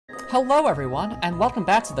Hello everyone, and welcome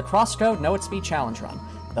back to the CrossCode No EXP Challenge Run,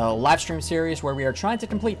 the livestream series where we are trying to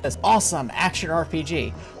complete this awesome action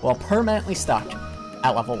RPG while permanently stuck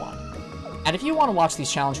at level 1. And if you want to watch these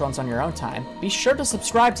challenge runs on your own time, be sure to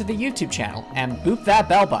subscribe to the YouTube channel and boop that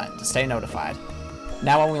bell button to stay notified.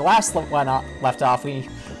 Now when we last left off, we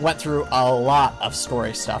went through a lot of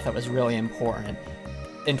story stuff that was really important,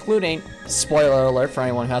 including, spoiler alert for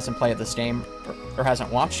anyone who hasn't played this game or hasn't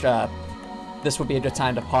watched, this would be a good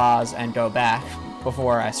time to pause and go back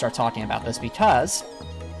before I start talking about this, because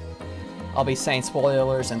I'll be saying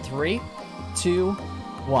spoilers in 3, 2,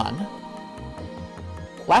 1.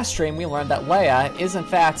 Last stream, we learned that Leia is in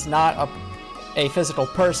fact not a physical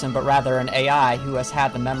person, but rather an AI who has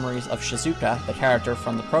had the memories of Shizuka, the character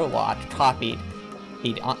from the prologue, copied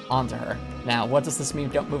onto her. Now, what does this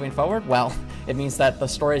mean moving forward? Well, it means that the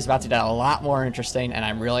story is about to get a lot more interesting, and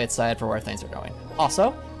I'm really excited for where things are going.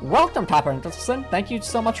 Also, welcome, Copper and Dickelson. Thank you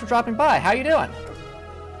so much for dropping by. How you doing?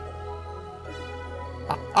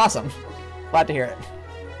 Awesome. Glad to hear it.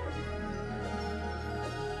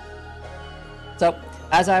 So,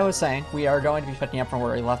 as I was saying, we are going to be picking up from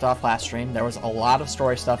where we left off last stream. There was a lot of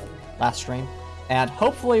story stuff last stream, and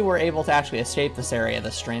hopefully we're able to actually escape this area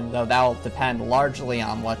this stream, though that will depend largely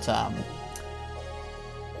on what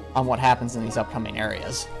happens in these upcoming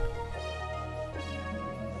areas.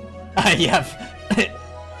 Yep.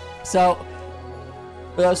 So,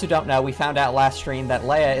 for those who don't know, we found out last stream that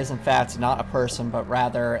Leia is in fact not a person, but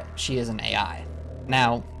rather she is an AI.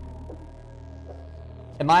 Now,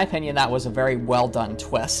 in my opinion, that was a very well done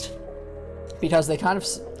twist, because they kind of,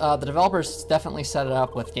 the developers definitely set it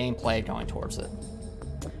up with gameplay going towards it.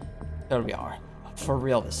 There we are. For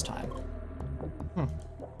real this time.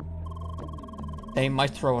 They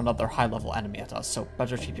might throw another high-level enemy at us, so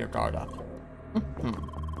better keep your guard up.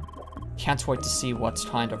 Can't wait to see what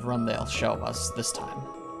kind of run they'll show us this time.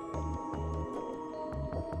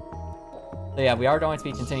 So yeah, we are going to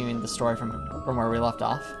be continuing the story from where we left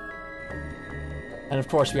off. And of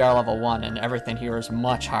course we are level 1, and everything here is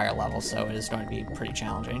much higher level, so it is going to be pretty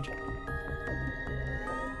challenging.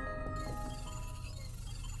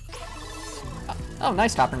 Oh,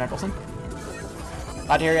 nice, Copper Nicholson.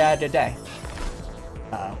 Glad to hear you had a good day.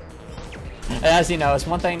 Uh-oh. As you know, it's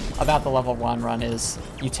one thing about the level 1 run is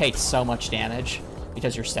you take so much damage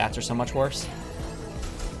because your stats are so much worse.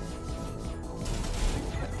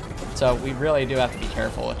 So we really do have to be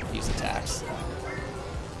careful with these attacks.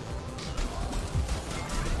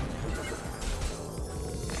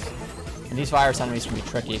 And these virus enemies can be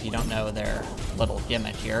tricky if you don't know their little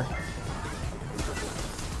gimmick here,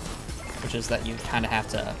 which is that you kind of have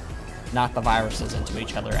to knock the viruses into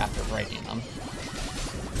each other after breaking them.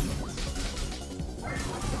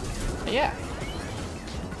 But yeah.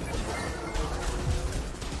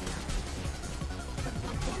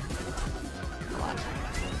 Come on.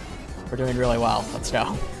 We're doing really well. Let's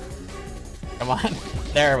go. Come on.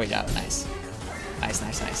 There we go. Nice. Nice,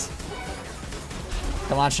 nice, nice.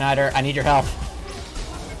 Come on, Schneider. I need your help.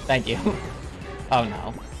 Thank you. Oh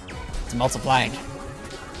no. It's multiplying.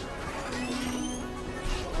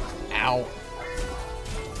 Ow.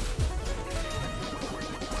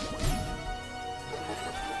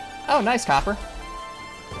 Oh, nice, Copper.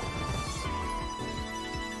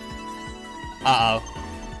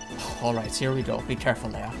 Uh-oh. Alright, here we go. Be careful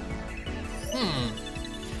there.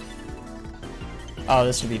 Oh,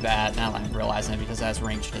 this would be bad now that I'm realizing it, because it has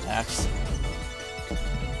ranged attacks.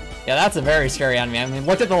 Yeah, that's a very scary enemy. I mean,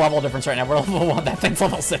 look at the level difference right now. We're level 1, that thing's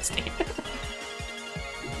level 60.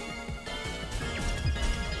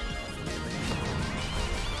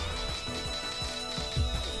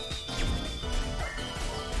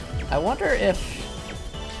 I wonder if,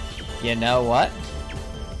 you know what?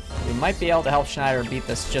 We might be able to help Schneider beat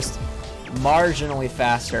this just marginally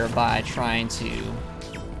faster by trying to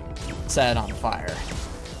set it on fire.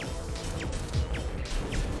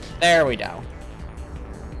 There we go.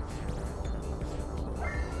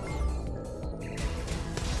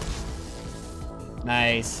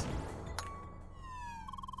 Nice.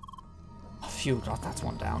 Oh, phew, that's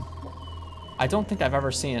one down. I don't think I've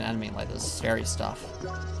ever seen an enemy like this scary stuff.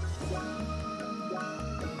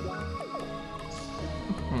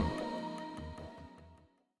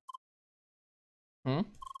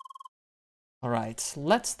 Alright,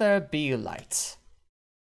 let there be light.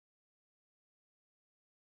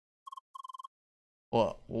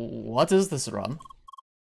 What is this run?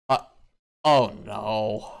 Oh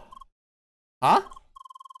no. Huh?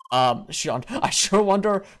 Sean, I sure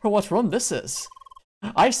wonder what run this is.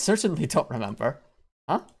 I certainly don't remember.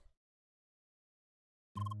 Huh?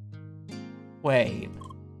 Wait.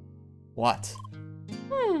 What?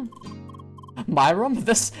 My room?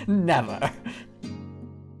 This never.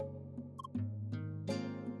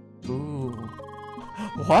 Ooh.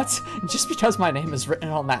 What? Just because my name is written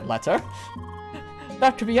on that letter?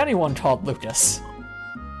 That could be anyone called Lucas.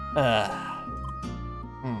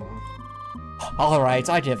 Alright,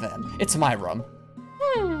 I give in. It's my room.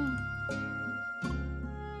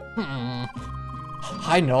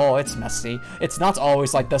 I know, it's messy. It's not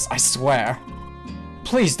always like this, I swear.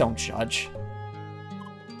 Please don't judge.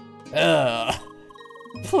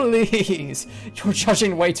 Please! You're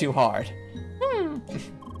judging way too hard.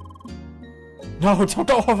 No, don't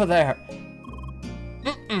go over there!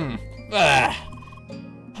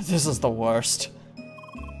 This is the worst.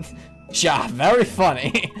 Yeah, very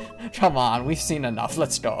funny. Come on, we've seen enough,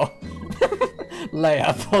 let's go.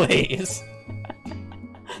 Leia, please.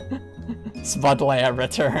 Spud Leia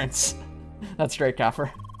returns. That's great,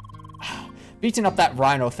 Copper. Beating up that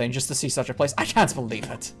rhino thing just to see such a place, I can't believe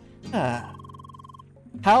it.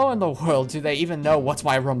 How in the world do they even know what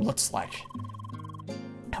my room looks like?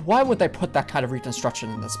 Why would they put that kind of reconstruction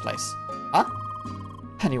in this place? Huh?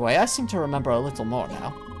 Anyway, I seem to remember a little more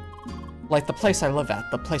now. Like the place I live at,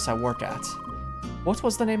 the place I work at. What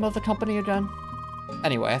was the name of the company again?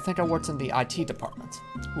 Anyway, I think I worked in the IT department.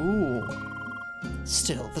 Ooh.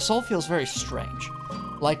 Still, this all feels very strange.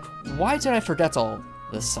 Like, why did I forget all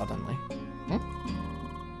this suddenly?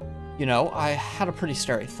 You know, I had a pretty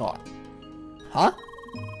scary thought. Huh?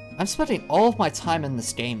 I'm spending all of my time in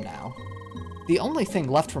this game now. The only thing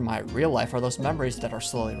left from my real life are those memories that are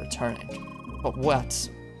slowly returning. But what?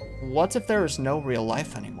 What if there is no real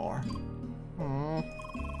life anymore?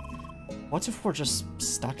 What if we're just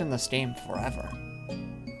stuck in this game forever?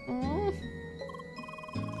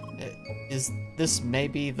 Is this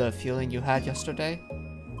maybe the feeling you had yesterday?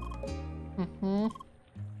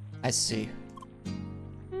 I see.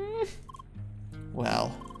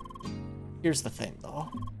 Well, here's the thing though.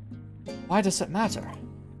 Why does it matter?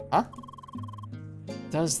 Huh?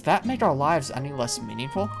 Does that make our lives any less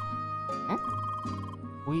meaningful?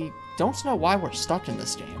 We don't know why we're stuck in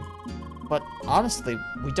this game. But honestly,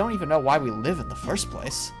 we don't even know why we live in the first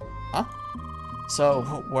place. Huh?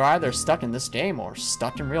 So, we're either stuck in this game or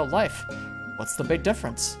stuck in real life. What's the big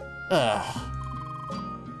difference?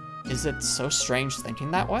 Is it so strange thinking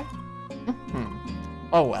that way?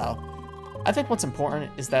 Oh well. I think what's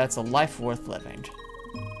important is that it's a life worth living.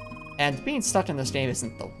 And being stuck in this game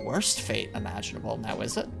isn't the worst fate imaginable, now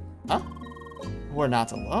is it? Huh? We're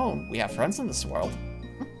not alone. We have friends in this world.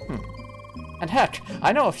 And heck,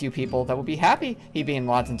 I know a few people that would be happy he being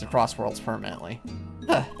logged into Crossworlds permanently.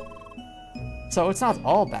 So it's not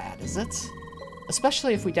all bad, is it?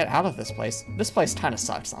 Especially if we get out of this place. This place kinda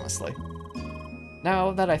sucks, honestly.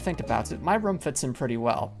 Now that I think about it, my room fits in pretty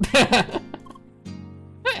well.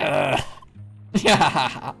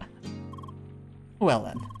 Yeah. Well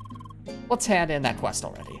then, let's hand in that quest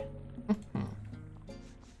already.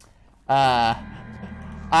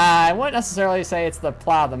 I wouldn't necessarily say it's the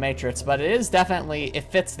plot of the Matrix, but it is definitely, it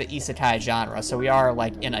fits the isekai genre, so we are,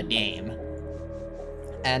 like, in a game.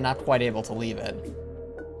 And not quite able to leave it.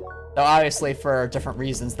 Though obviously for different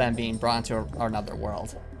reasons than being brought into another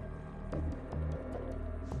world.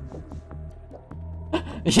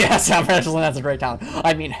 Yes, that's a great talent.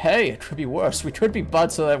 I mean, hey, it could be worse. We could be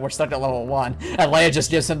buds so that we're stuck at level 1. And Leia just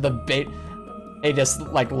gives him the bait. He just,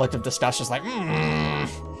 like, look of disgust, just like,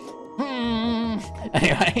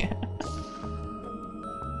 Anyway.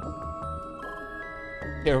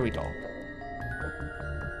 Here we go.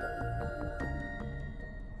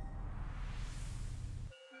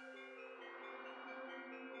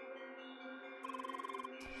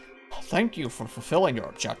 Thank you for fulfilling your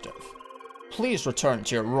objective. Please return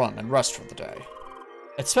to your room and rest for the day.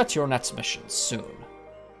 Expect your next mission soon.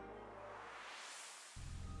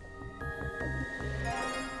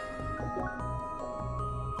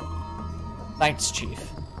 Thanks, Chief.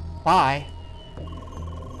 Bye.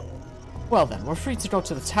 Well then, we're free to go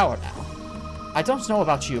to the tower now. I don't know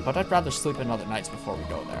about you, but I'd rather sleep another night before we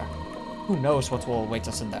go there. Who knows what will await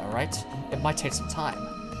us in there, right? It might take some time.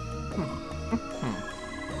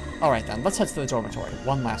 Alright then, let's head to the dormitory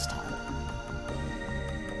one last time.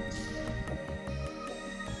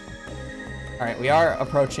 Alright, we are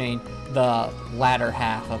approaching the latter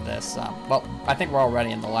half of this. Well, I think we're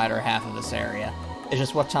already in the latter half of this area. It's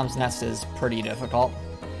just what comes next is pretty difficult.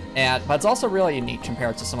 But it's also really unique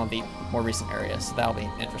compared to some of the more recent areas, so that'll be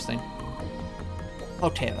interesting.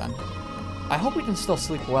 Okay then. I hope we can still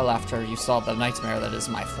sleep well after you saw the nightmare that is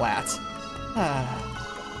my flat.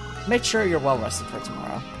 Make sure you're well rested for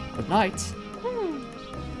tomorrow. Good night.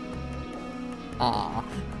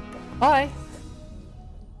 Bye.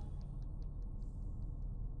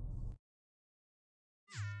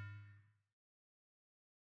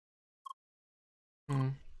 Hmm.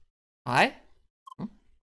 Hi? Hmm?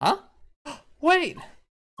 Huh? Wait!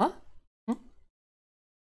 Huh? Hmm?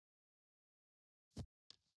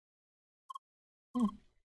 Hmm.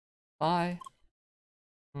 Bye.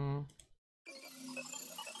 Hmm.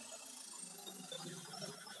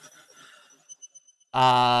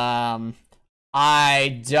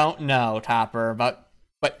 I don't know, Topper,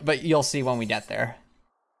 but you'll see when we get there.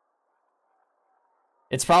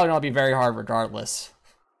 It's probably gonna be very hard regardless,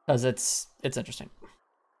 because it's interesting.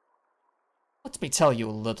 Let me tell you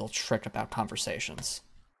a little trick about conversations.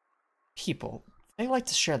 People, they like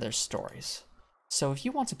to share their stories. So if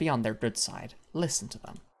you want to be on their good side, listen to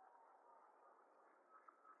them.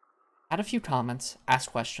 Add a few comments,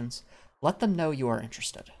 ask questions, let them know you are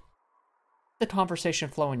interested. The conversation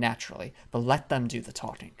flowing naturally, but let them do the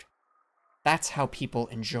talking. That's how people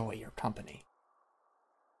enjoy your company.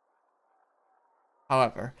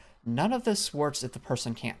 However, none of this works if the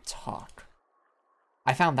person can't talk.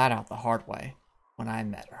 I found that out the hard way when I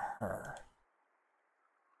met her.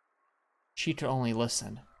 She could only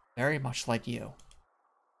listen, very much like you.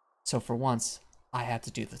 So for once, I had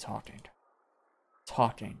to do the talking.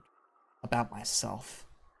 Talking about myself.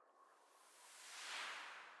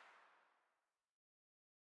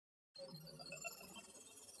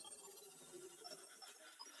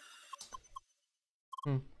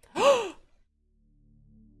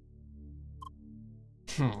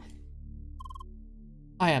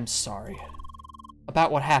 I am sorry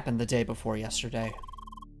about what happened the day before yesterday.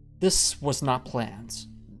 This was not planned,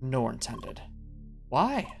 nor intended.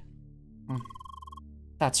 Why?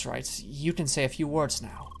 That's right, you can say a few words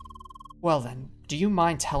now. Well then, do you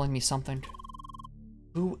mind telling me something?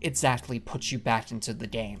 Who exactly put you back into the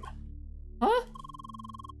game? Huh?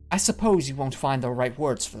 I suppose you won't find the right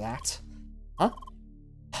words for that. Huh?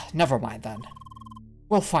 Never mind then.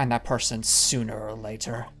 We'll find that person sooner or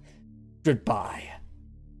later. Goodbye.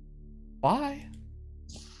 Bye.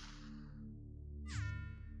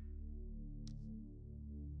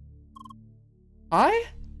 Hi?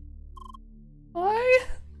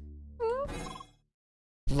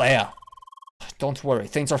 Leia. Don't worry,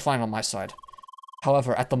 things are fine on my side.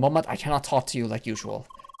 However, at the moment, I cannot talk to you like usual.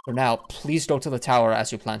 For now, please go to the tower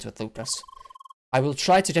as you planned with Lucas. I will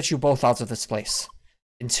try to get you both out of this place.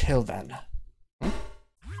 Until then.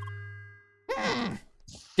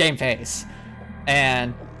 Game phase.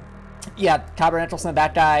 And yeah, Kyber Nicholson,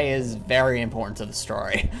 that guy is very important to the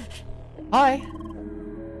story. Hi.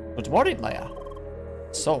 Good morning, Leia.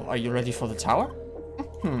 So, are you ready for the tower?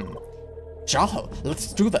 Jalo,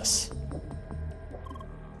 let's do this.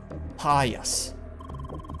 Ah, yes.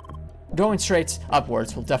 Going straight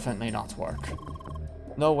upwards will definitely not work.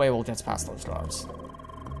 No way we'll get past those guards.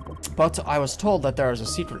 But I was told that there is a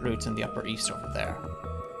secret route in the Upper East over there.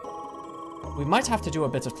 We might have to do a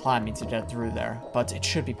bit of climbing to get through there, but it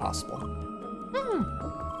should be possible.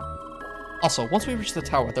 Also, once we reach the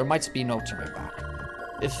tower, there might be no turning back.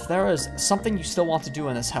 If there is something you still want to do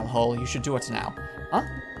in this hellhole, you should do it now. Huh?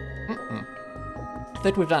 I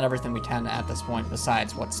think we've done everything we can at this point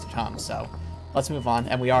besides what's to come, so let's move on.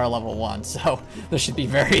 And we are level 1, so this should be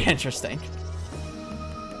very interesting.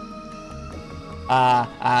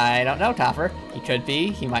 I don't know, Topper. He could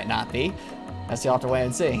be, he might not be. Guess you'll have to wait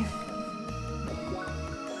and see.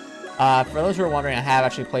 For those who are wondering, I have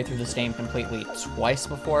actually played through this game completely twice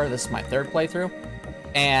before. This is my third playthrough.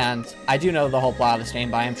 And I do know the whole plot of this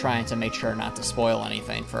game, but I am trying to make sure not to spoil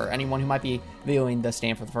anything for anyone who might be viewing this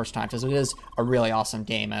game for the first time, because it is a really awesome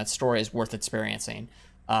game, and its story is worth experiencing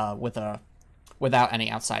without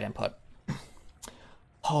any outside input.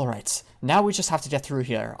 Alright, now we just have to get through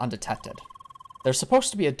here undetected. There's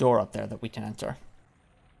supposed to be a door up there that we can enter.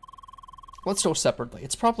 Let's go separately.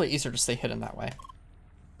 It's probably easier to stay hidden that way.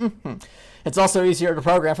 It's also easier to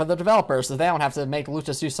program for the developers, so they don't have to make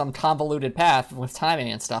Lucas do some convoluted path with timing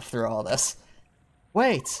and stuff through all this.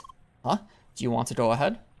 Wait. Huh? Do you want to go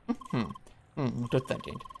ahead? Good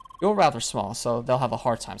thinking. You're rather small, so they'll have a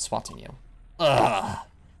hard time spotting you. Ugh.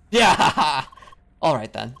 Yeah!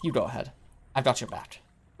 Alright then, you go ahead. I've got your back.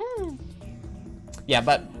 Yeah,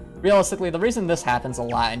 but realistically, the reason this happens a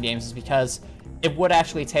lot in games is because it would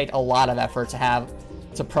actually take a lot of effort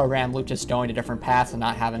to program Lucas going to different paths and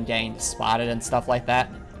not have him getting spotted and stuff like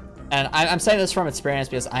that. And I'm saying this from experience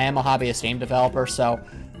because I am a hobbyist game developer, so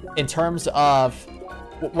in terms of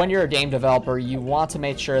when you're a game developer, you want to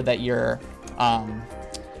make sure that you're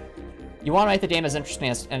you want to make the game as interesting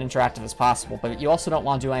and interactive as possible, but you also don't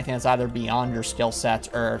want to do anything that's either beyond your skill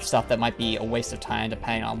set or stuff that might be a waste of time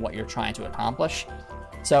depending on what you're trying to accomplish.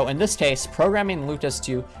 So in this case, programming Lucas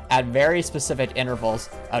to at very specific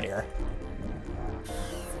intervals... Oh dear.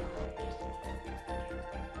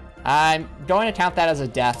 I'm going to count that as a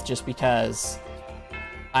death just because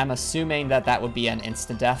I'm assuming that that would be an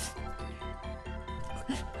instant death.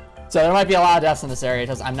 So there might be a lot of deaths in this area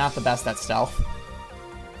because I'm not the best at stealth.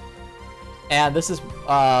 And this is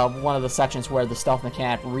one of the sections where the stealth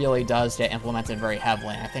mechanic really does get implemented very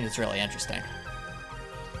heavily. And I think it's really interesting.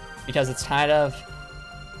 Because it's kind of...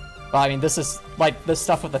 Well, I mean, this is... Like, this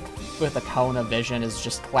stuff with the cone of vision is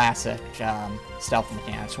just classic stealth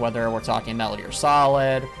mechanics. Whether we're talking Metal Gear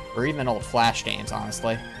Solid, or even old Flash games,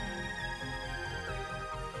 honestly.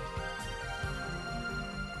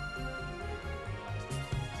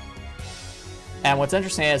 And what's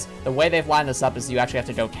interesting is, the way they've lined this up is you actually have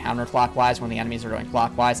to go counterclockwise when the enemies are going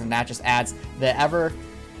clockwise, and that just adds the ever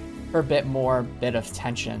bit more bit of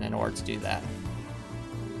tension in order to do that.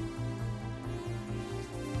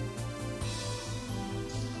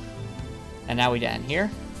 And now we get in here.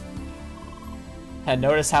 And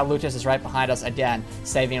notice how Lucas is right behind us again,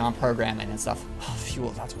 saving on programming and stuff. Oh,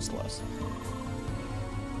 phew, that was close.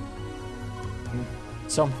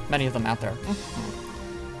 So many of them out there.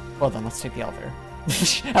 Well then, let's take the elevator.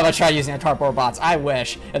 How about try using a cardboard box? I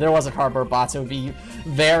wish. If there was a cardboard box, it would be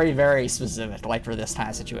very, very specific, like for this kind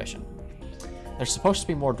of situation. There's supposed to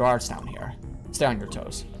be more guards down here. Stay on your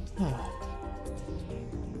toes.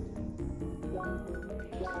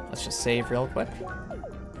 Let's just save real quick.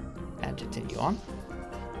 And continue on.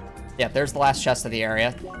 Yeah, there's the last chest of the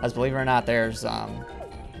area. As believe it or not, there's, oh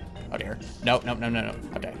dear. Nope.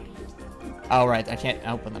 Okay. Oh, right, I can't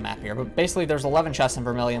open the map here. But basically, there's 11 chests in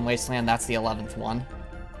Vermillion Wasteland. That's the 11th one.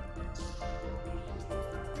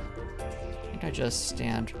 I think I just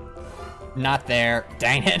stand... Not there.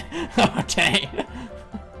 Dang it. Okay.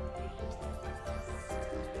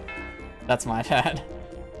 That's my bad.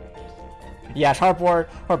 Yeah, cardboard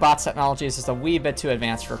or bots technology is just a wee bit too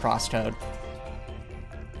advanced for CrossCode.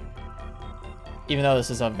 Even though this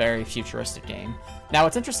is a very futuristic game. Now,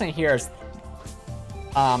 what's interesting here is...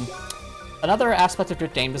 Another aspect of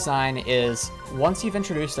good game design is once you've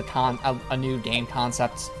introduced a new game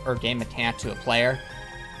concept or game mechanic to a player,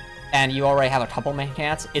 and you already have a couple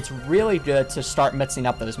mechanics, it's really good to start mixing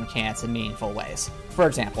up those mechanics in meaningful ways. For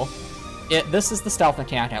example, this is the stealth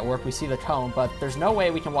mechanic at work. We see the cone, but there's no way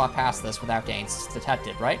we can walk past this without getting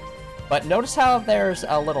detected, right? But notice how there's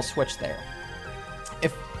a little switch there.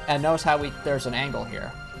 And notice how there's an angle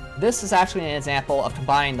here. This is actually an example of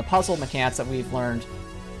combining the puzzle mechanics that we've learned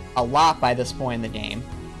a lot by this point in the game,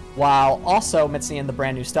 while also mixing in the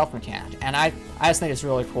brand new stealth mechanic. And I just think it's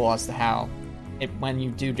really cool as to how, when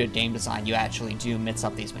you do good game design, you actually do mix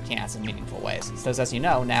up these mechanics in meaningful ways. Because as you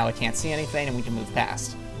know, now it can't see anything and we can move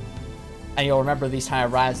past. And you'll remember these kind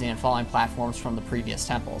of rising and falling platforms from the previous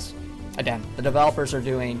temples. Again, the developers are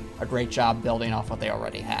doing a great job building off what they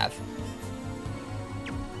already have.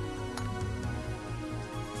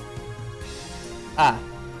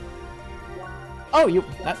 Oh,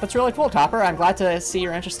 that's really cool, Topper. I'm glad to see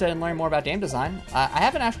you're interested in learning more about game design. I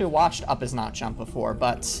haven't actually watched Up Is Not Jump before,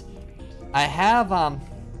 but I have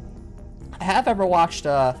ever watched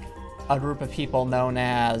a group of people known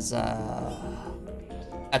as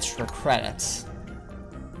Extra Credits.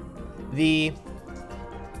 The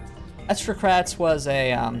Extra Credits was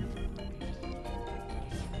a I'm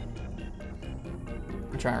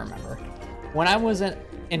trying to remember. When I was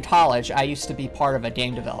in college, I used to be part of a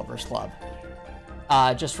game developers club.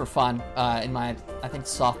 Just for fun, in my, I think,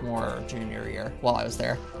 sophomore or junior year while I was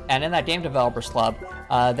there. And in that game developers club,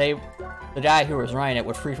 the guy who was running it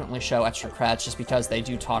would frequently show Extra Credits just because they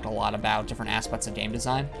do talk a lot about different aspects of game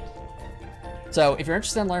design. So if you're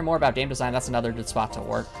interested in learning more about game design, that's another good spot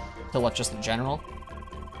to look just in general.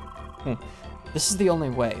 This is the only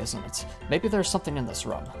way, isn't it? Maybe there's something in this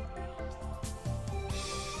room.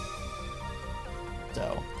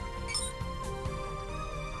 So...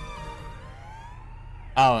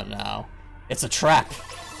 Oh no. It's a trap.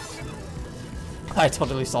 I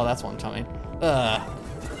totally saw that one coming.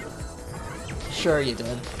 Sure you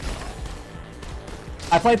did.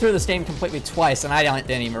 I played through this game completely twice and I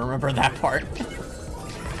didn't even remember that part.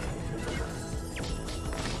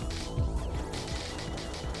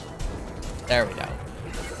 There we go.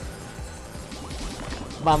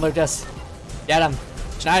 Come on, Lucas. Get him.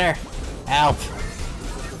 Schneider, help.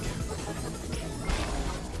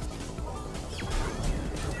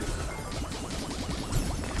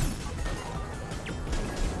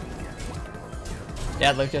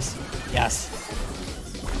 Dead, Lucas. Yes.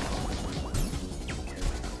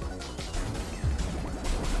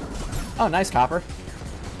 Oh, nice, Copper.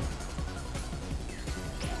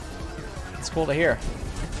 It's cool to hear.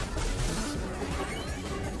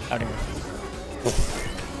 Oh, dear.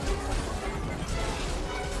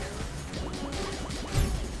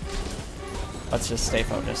 Let's just stay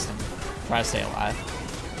focused and try to stay alive.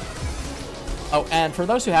 Oh, and for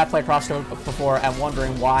those who have played CrossCode before and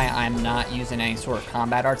wondering why I'm not using any sort of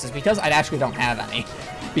combat arts, is because I actually don't have any.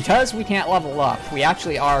 Because we can't level up, we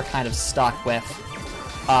actually are kind of stuck with,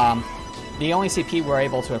 the only CP we're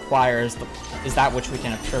able to acquire is that which we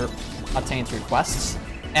can obtain through quests.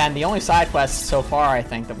 And the only side quest so far, I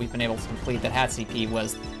think, that we've been able to complete that had CP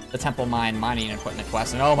was the Temple Mine mining equipment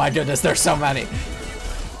quest. And oh my goodness, there's so many!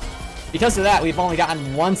 Because of that, we've only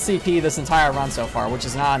gotten 1 CP this entire run so far, which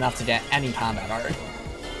is not enough to get any combat art.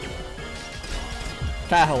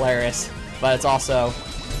 Kinda hilarious, but it's also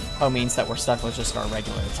means that we're stuck with just our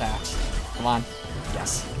regular attacks. Come on.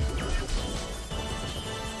 Yes.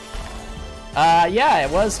 Yeah,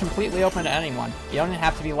 it was completely open to anyone. You don't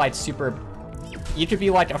have to be like super... You could be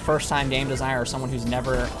like a first-time game designer or someone who's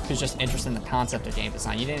just interested in the concept of game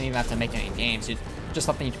design. You didn't even have to make any games. Just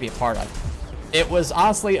something you could be a part of. It was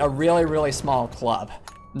honestly a really, really small club.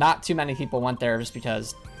 Not too many people went there just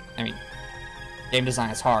because, I mean, game design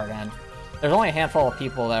is hard, and there's only a handful of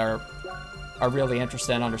people that are really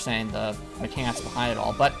interested in understanding the mechanics behind it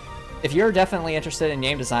all. But if you're definitely interested in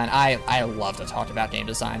game design, I love to talk about game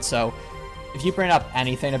design. So if you bring up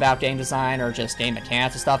anything about game design or just game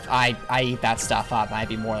mechanics and stuff, I eat that stuff up. I'd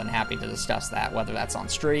be more than happy to discuss that, whether that's on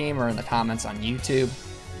stream or in the comments on YouTube.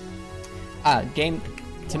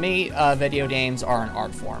 To me, video games are an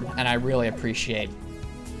art form, and I really appreciate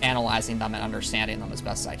analyzing them and understanding them as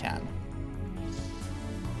best I can.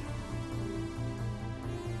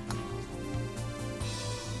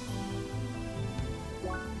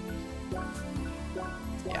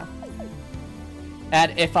 Yeah.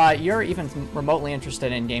 And if you're even remotely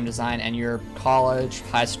interested in game design and your college,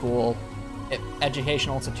 high school,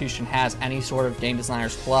 educational institution has any sort of game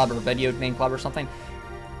designers club or video game club or something,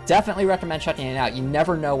 definitely recommend checking it out. You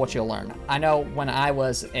never know what you'll learn. I know when I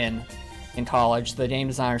was in college, the Game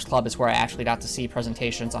Designers Club is where I actually got to see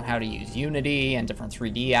presentations on how to use Unity and different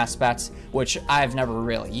 3D aspects, which I've never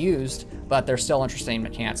really used, but they're still interesting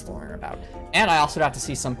mechanics to learn about. And I also got to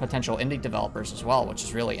see some potential indie developers as well, which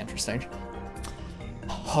is really interesting.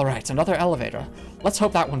 Alright, another elevator. Let's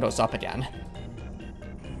hope that one goes up again.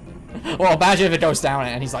 Well, imagine if it goes down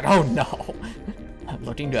and he's like, oh no.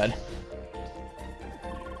 Looking good.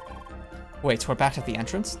 Wait, so we're back at the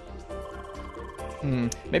entrance?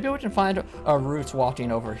 Maybe we can find a route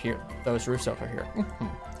walking over here, those routes over here.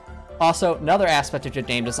 Also, another aspect of good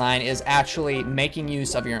game design is actually making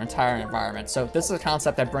use of your entire environment. So this is a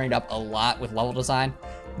concept I bring up a lot with level design,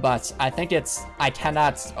 but I think I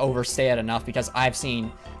cannot overstate it enough because I've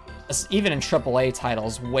seen, even in AAA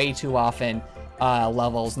titles, way too often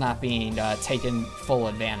levels not being taken full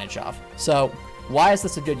advantage of. So why is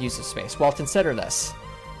this a good use of space? Well, consider this.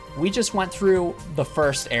 We just went through the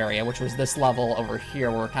first area, which was this level over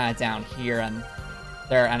here. We're kind of down here, and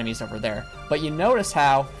there are enemies over there. But you notice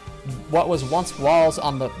how what was once walls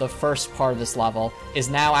on the first part of this level is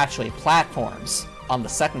now actually platforms on the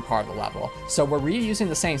second part of the level. So we're reusing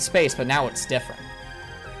the same space, but now it's different.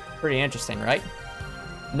 Pretty interesting, right?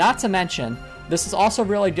 Not to mention, this is also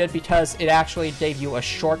really good because it actually gave you a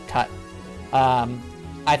shortcut.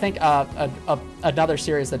 I think another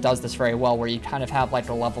series that does this very well, where you kind of have like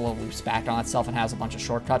a level that loops back on itself and has a bunch of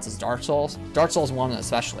shortcuts, is Dark Souls. Dark Souls 1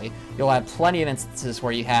 especially. You'll have plenty of instances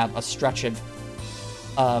where you have a stretch of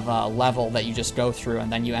level that you just go through,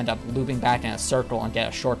 and then you end up looping back in a circle and get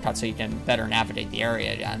a shortcut so you can better navigate the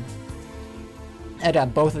area again.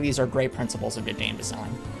 And both of these are great principles of good game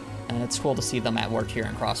design, and it's cool to see them at work here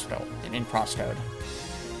in CrossCode.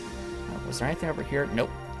 Was there anything over here?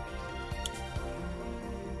 Nope.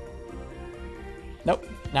 Nope.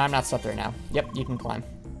 No, I'm not stuck there now. Yep, you can climb.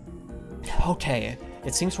 Okay,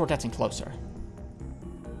 it seems we're getting closer.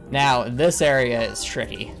 Now, this area is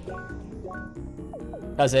tricky,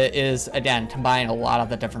 because it is, again, combining a lot of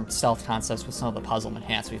the different stealth concepts with some of the puzzle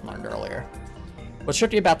mechanics we've learned earlier. What's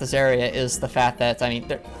tricky about this area is the fact that, I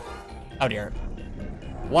mean, oh dear.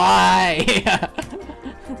 Why?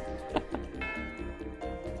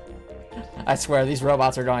 I swear, these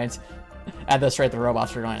robots are going to, at this rate, the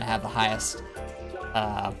robots are going to have the highest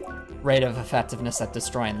rate of effectiveness at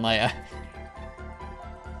destroying Leia.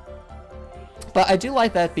 But I do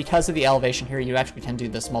like that because of the elevation here, you actually can do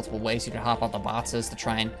this multiple ways. You can hop on the boxes to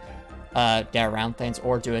try and get around things,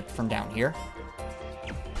 or do it from down here.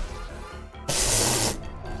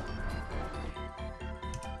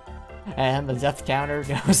 And the death counter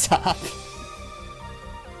goes up.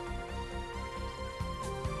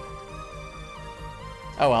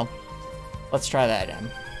 Oh well. Let's try that again.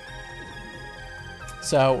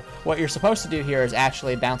 So, what you're supposed to do here is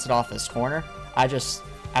actually bounce it off this corner. I just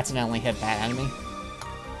accidentally hit that enemy.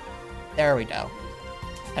 There we go.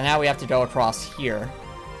 And now we have to go across here,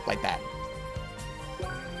 like that.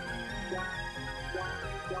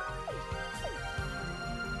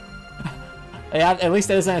 Yeah, at least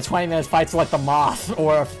it isn't a 20-minute fight to like the Moth,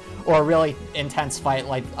 or a really intense fight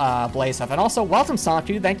like Blaze stuff. And also, welcome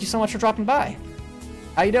Sonic2, thank you so much for dropping by.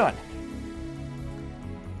 How you doing?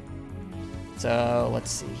 So, let's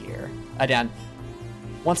see here. Again,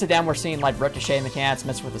 once again, we're seeing like ricochet mechanics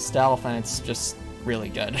mixed with the stealth, and it's just really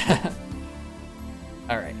good.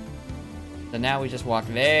 Alright. So now we just walk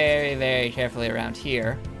very, very carefully around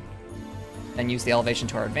here, and use the elevation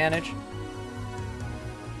to our advantage.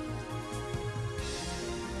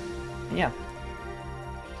 Yeah.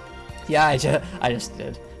 Yeah, I just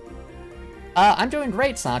did. I'm doing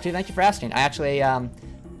great, Santi. Thank you for asking. I actually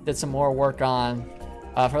did some more work on.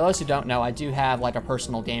 For those who don't know, I do have like a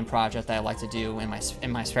personal game project that I like to do in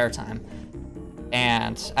my spare time,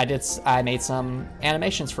 and I made some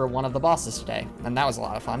animations for one of the bosses today, and that was a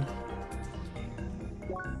lot of fun.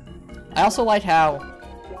 I also like how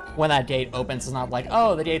when that gate opens, it's not like,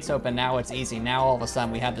 oh, the gate's open, now it's easy. Now all of a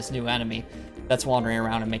sudden we have this new enemy that's wandering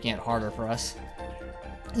around and making it harder for us.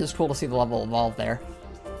 It's just cool to see the level evolve there.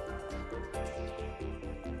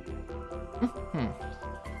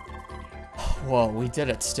 Whoa, we did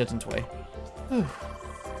it, didn't we? Whew.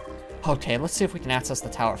 Okay, let's see if we can access the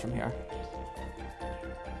tower from here.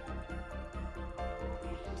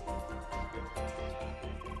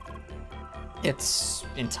 It's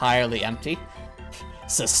entirely empty.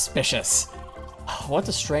 Suspicious. What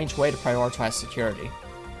a strange way to prioritize security.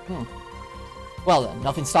 Well then,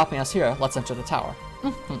 nothing's stopping us here. Let's enter the tower.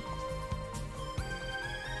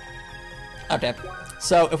 Okay,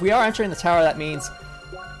 so if we are entering the tower, that means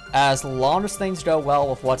as long as things go well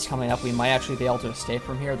with what's coming up, we might actually be able to escape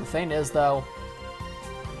from here. The thing is, though,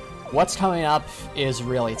 what's coming up is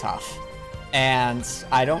really tough. And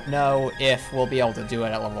I don't know if we'll be able to do it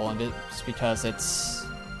at level 1, just because it's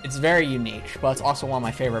very unique, but it's also one of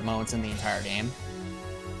my favorite moments in the entire game.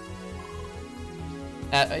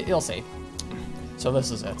 You'll see. So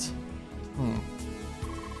this is it.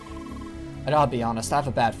 I gotta be honest, I have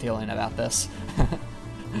a bad feeling about this.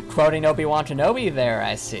 Quoting Obi-Wan Kenobi there,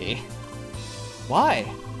 I see. Why?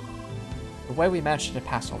 The way we managed to get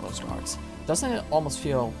past all those guards, doesn't it almost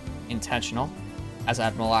feel intentional? As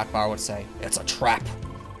Admiral Akbar would say, it's a trap.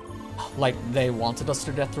 Like they wanted us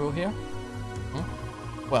to get through here?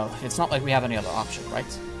 Well, it's not like we have any other option, right?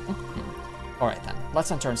 Alright then,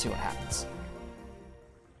 let's enter and see what happens.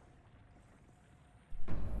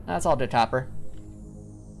 That's all good, Copper.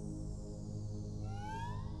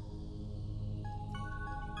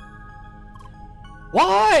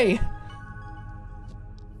 Why?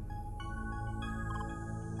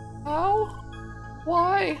 How?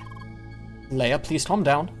 Why? Leia, please calm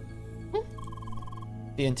down.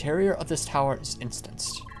 The interior of this tower is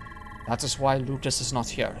instanced. That is why Lucas is not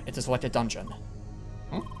here. It is like a dungeon.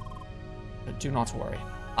 But do not worry.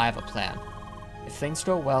 I have a plan. If things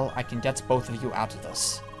go well, I can get both of you out of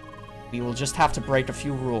this. We will just have to break a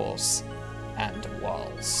few rules. And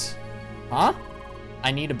walls. Huh?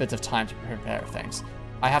 I need a bit of time to prepare things.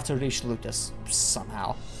 I have to reach Lucas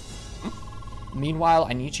somehow. Meanwhile,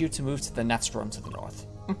 I need you to move to the next room to the north.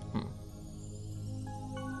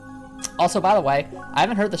 Also, by the way, I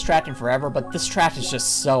haven't heard this track in forever, but this track is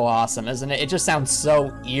just so awesome, isn't it? It just sounds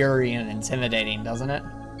so eerie and intimidating, doesn't it?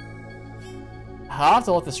 I'll have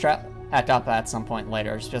to look this track back up at some point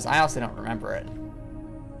later, just because I honestly don't remember it.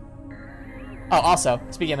 Oh, also,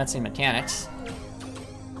 speaking of missing mechanics,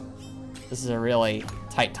 this is a really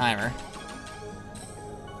tight timer.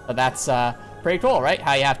 But that's pretty cool, right?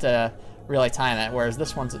 How you have to really time it, whereas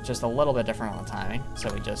this one's just a little bit different on the timing.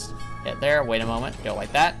 So we just hit there, wait a moment, go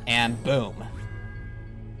like that, and boom.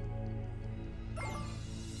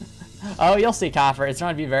 Oh, you'll see, Copper. It's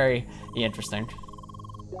going to be very interesting.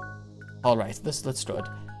 Alright, this looks good.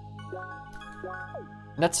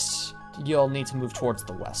 Next, you'll need to move towards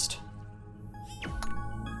the west.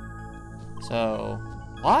 So,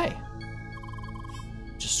 why?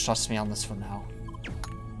 Just trust me on this for now.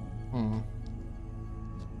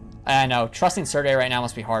 I know, trusting Sergei right now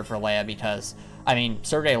must be hard for Leia because, I mean,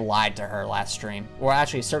 Sergei lied to her last stream. Or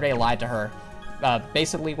actually, Sergei lied to her.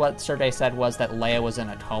 Basically, what Sergei said was that Leia was in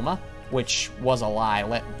a coma, which was a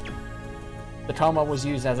lie. The coma was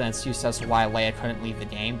used as an excuse as to why Leia couldn't leave the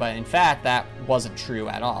game, but in fact, that wasn't true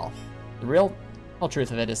at all. The real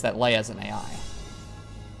truth of it is that Leia's an AI.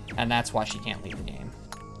 And that's why she can't leave the game.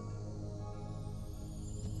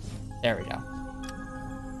 There we go.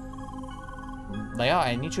 Leia,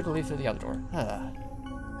 I need you to leave through the other door.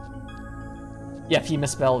 Yep, he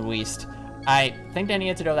misspelled Weast. I think I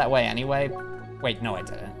needed to go that way anyway. Wait, no I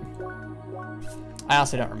didn't. I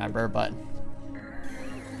honestly don't remember, but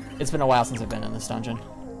it's been a while since I've been in this dungeon.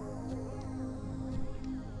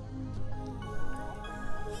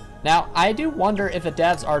 Now, I do wonder if the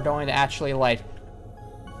devs are going to actually, like,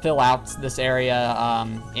 fill out this area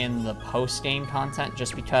in the post-game content,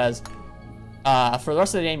 just because for the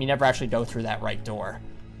rest of the game, you never actually go through that right door.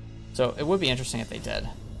 So it would be interesting if they did.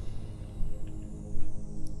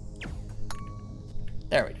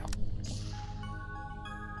 There we go.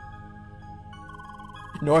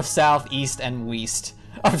 North, south, east, and west.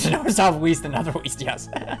 Oh, north, south, west, and other west, yes.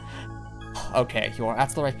 Okay, you're at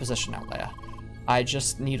the right position now, Leia. I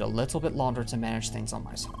just need a little bit longer to manage things on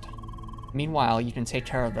my side. Meanwhile, you can take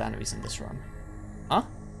care of the enemies in this room. Huh?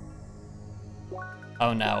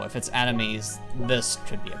 Oh no, if it's enemies, this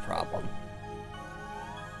could be a problem.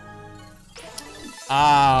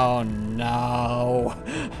 Oh no.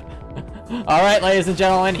 Alright, ladies and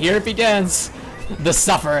gentlemen, here it begins. The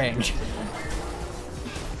suffering.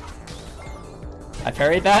 I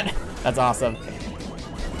parried that? That's awesome.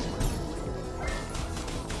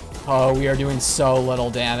 Oh, we are doing so little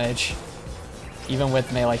damage. Even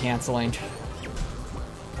with melee canceling.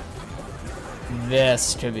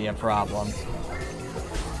 This could be a problem.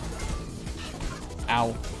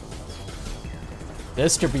 Ow.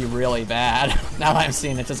 This could be really bad. Now that I'm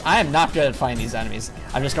seeing it, just I am not good at fighting these enemies.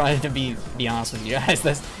 I'm just going to be honest with you guys.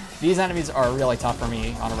 These enemies are really tough for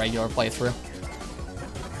me on a regular playthrough.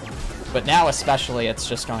 But now especially, it's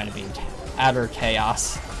just going to be utter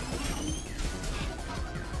chaos.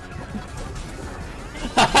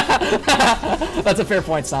 That's a fair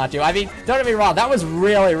point, Santu. I mean, don't get me wrong, that was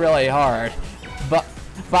really, really hard. But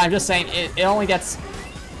I'm just saying, it only gets...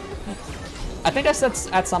 I think I said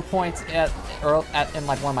at some point in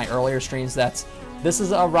like one of my earlier streams that this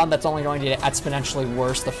is a run that's only going to get exponentially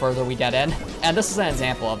worse the further we get in. And this is an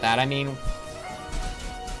example of that. I mean,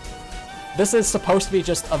 this is supposed to be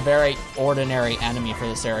just a very ordinary enemy for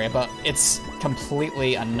this area, but it's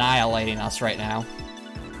completely annihilating us right now.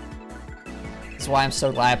 That's why I'm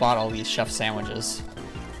so glad I bought all these chef sandwiches.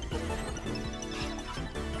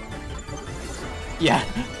 Yeah.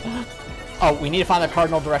 Oh, we need to find the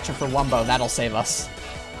cardinal direction for Wumbo. That'll save us.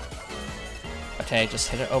 Okay, just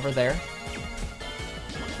hit it over there.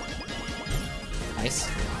 Nice.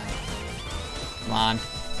 Come on.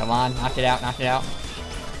 Come on. Knock it out. Knock it out.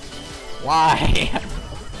 Why?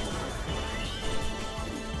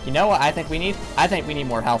 You know what I think we need? I think we need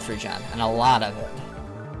more health regen, and a lot of it.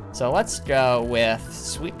 So let's go with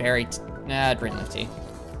Sweet Berry, Green Leaf Tea.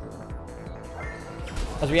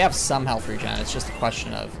 Because we have some health regen, it's just a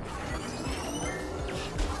question of...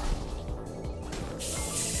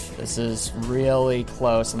 This is really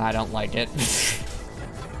close, and I don't like it.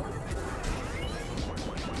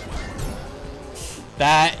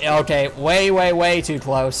 That, okay, way, way, way too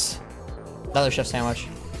close. Another chef sandwich.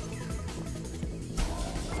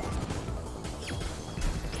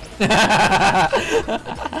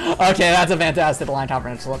 Okay, that's a fantastic line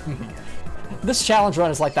comprehension. This challenge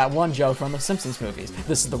run is like that one joke from the Simpsons movies.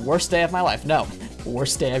 This is the worst day of my life. No,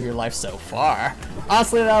 worst day of your life so far.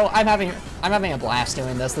 Honestly though, I'm having a blast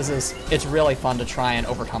doing this. It's really fun to try and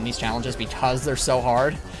overcome these challenges because they're so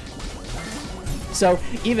hard. So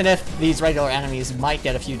even if these regular enemies might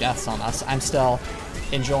get a few deaths on us, I'm still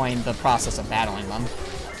enjoying the process of battling them.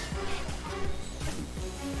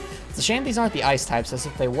 It's a shame these aren't the ice types, as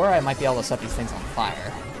if they were, I might be able to set these things on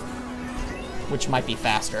fire. Which might be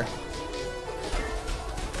faster.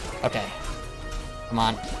 Okay. Come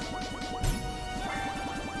on.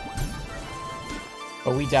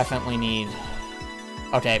 But we definitely need...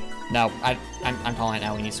 Okay, no, I'm calling it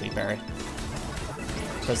now, we need Sweet Berry.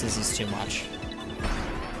 Because this is too much.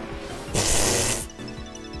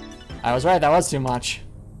 I was right, that was too much.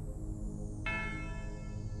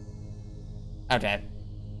 Okay.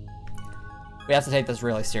 We have to take this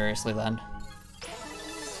really seriously then.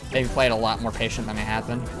 They've played a lot more patient than I have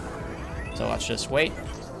been. So let's just wait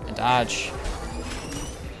and dodge.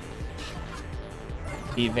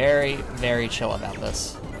 Be very, very chill about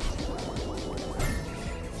this.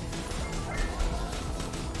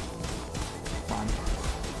 Come on.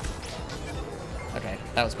 Okay,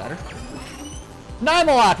 that was better.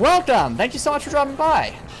 Nimalot, welcome! Thank you so much for dropping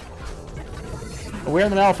by. We're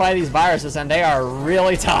in the middle of fighting these viruses and they are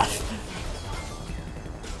really tough.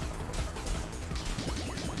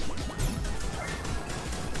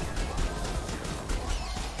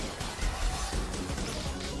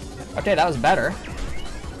 Okay, that was better.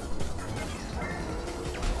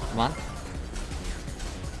 Come on.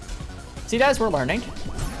 See guys, we're learning.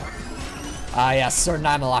 Ah yes, Sir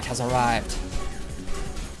Nimalot has arrived.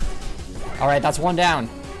 Alright, that's one down.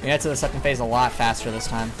 We get to the second phase a lot faster this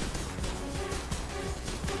time.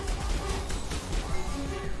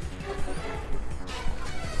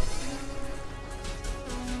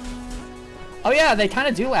 Oh yeah, they kind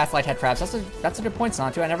of do last like head crabs. That's a good point,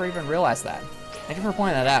 Santu. I never even realized that. Thank you for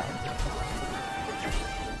pointing that out.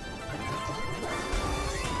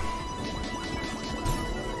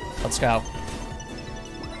 Let's go.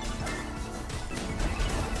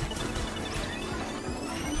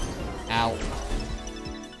 Ow.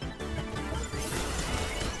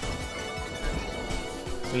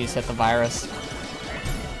 Please hit the virus.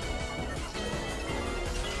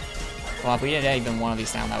 Well, if we did even one of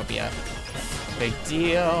these down, that would be a big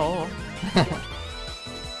deal.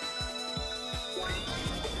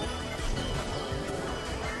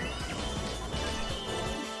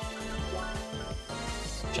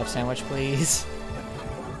 Chef sandwich, please.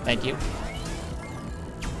 Thank you.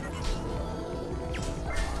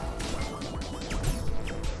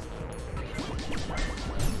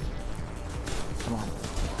 Come on.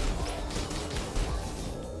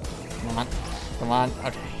 Come on. Come on.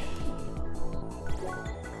 Okay.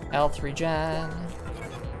 Health regen.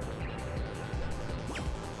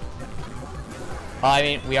 Well, I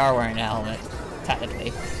mean, we are wearing a helmet,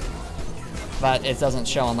 technically. But it doesn't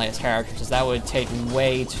show on Leia's character, because that would take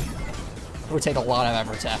way too... It would take a lot of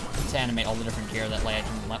effort to animate all the different gear that Leia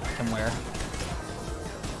can wear.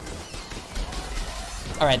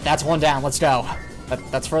 Alright, that's one down, let's go.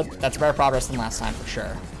 That's better progress than last time, for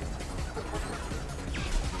sure.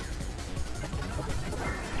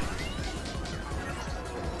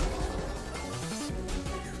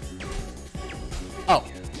 Oh,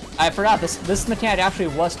 I forgot, this mechanic actually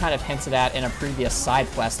was kind of hinted at in a previous side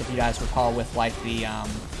quest, if you guys recall, with like the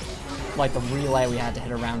relay we had to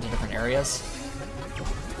hit around to different areas.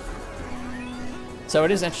 So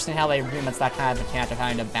it is interesting how they remix that kind of mechanic of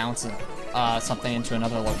having to bounce something into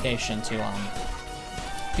another location to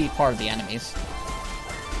beat part of the enemies.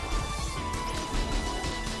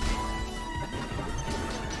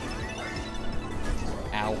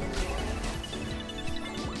 Ow.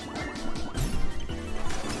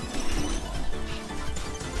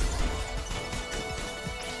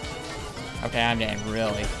 Okay, I'm getting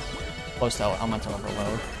really close to elemental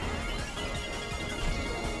overload.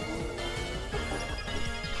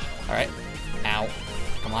 Alright. Ow.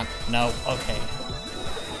 Come on. No. Okay.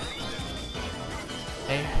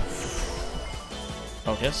 Okay.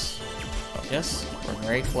 Focus. Focus. We're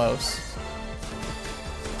very close.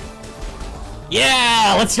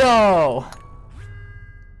 Yeah! Let's go!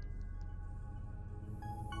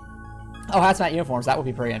 Oh, hazmat uniforms. That would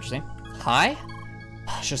be pretty interesting. Hi?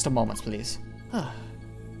 Just a moment, please.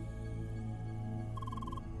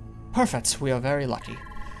 Perfect. We are very lucky.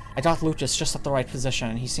 I got Lucas just at the right position,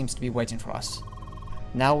 and he seems to be waiting for us.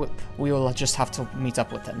 Now we will just have to meet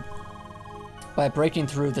up with him. By breaking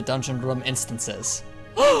through the dungeon room instances.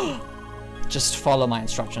 Just follow my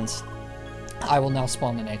instructions. I will now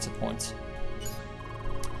spawn the native point.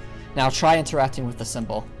 Now try interacting with the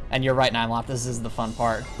symbol. And you're right, Nimelop, this is the fun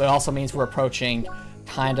part. But it also means we're approaching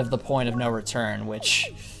kind of the point of no return,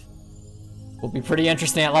 which will be pretty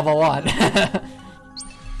interesting at level 1.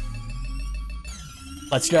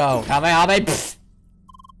 Let's go. Kamehame. Pfft.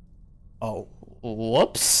 Oh,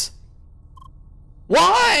 whoops.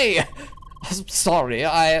 Why? I'm sorry,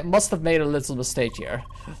 I must have made a little mistake here.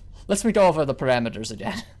 Let's go over the parameters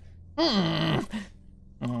again.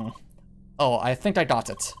 Oh, I think I got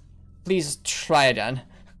it. Please try again.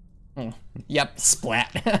 Yep,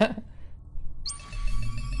 splat.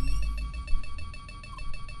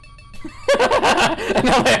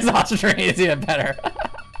 No, it's oxygen is even better.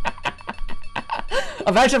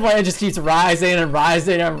 Eventually, it just keeps rising and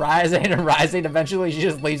rising and rising and rising. Eventually, she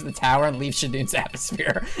just leaves the tower and leaves Shadoon's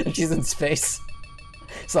atmosphere, and she's in space.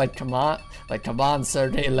 It's like, come on,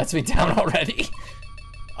 Sergey, let's be down already.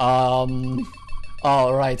 All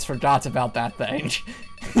right, forgot about that thing.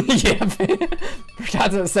 Yeah,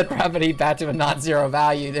 forgot to set gravity back to a non-zero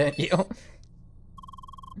value, didn't you?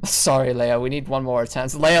 Sorry, Leia, we need one more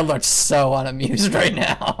attempt. Leia looks so unamused right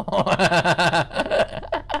now.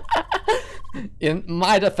 In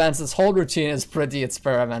my defense, this whole routine is pretty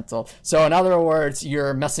experimental. So in other words,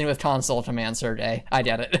 you're messing with console command, Sergey. I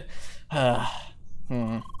get it.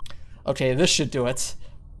 Okay, this should do it.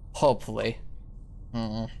 Hopefully.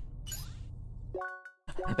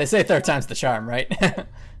 They say third time's the charm, right?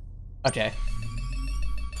 Okay.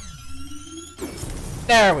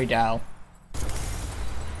 There we go.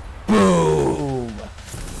 Boom!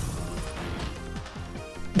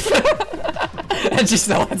 And she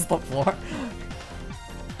still hits the floor.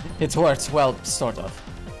 It's worked, well, sort of.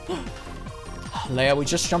 Leia, we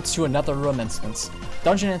just jumped to another room instance.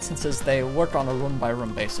 Dungeon instances, they work on a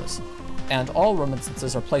room-by-room basis. And all room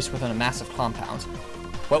instances are placed within a massive compound.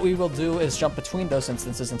 What we will do is jump between those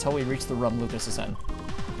instances until we reach the room Lucas is in.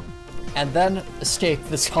 and then escape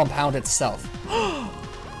this compound itself.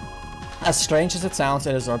 As strange as it sounds,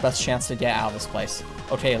 it is our best chance to get out of this place.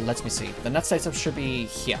 Okay, let me see. The next item should be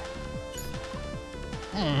here.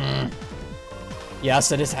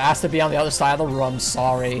 Yes, it has to be on the other side of the room,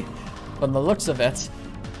 sorry. From the looks of it,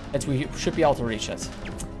 we should be able to reach it.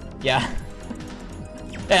 Yeah.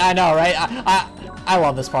 Yeah, I know, right? I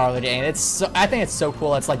love this part of the game. I think it's so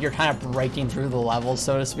cool. It's like you're kind of breaking through the levels,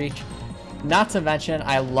 so to speak. Not to mention,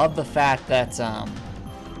 I love the fact that,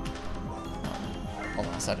 hold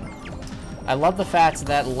on a second. I love the fact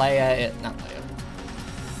that Leia, not Leia.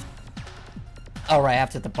 Oh, right, I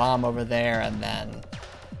have to hit the bomb over there, and then,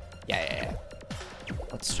 yeah.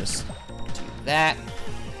 Let's just do that.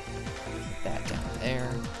 Put that down there.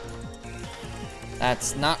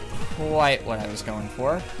 That's not quite what I was going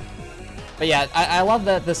for. But yeah, I love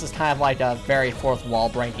that this is kind of like a very fourth wall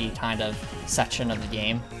breaky kind of section of the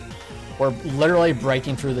game. We're literally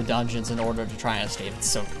breaking through the dungeons in order to try and escape. It's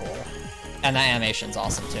so cool. And that animation's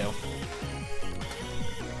awesome too.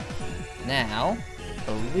 Now, I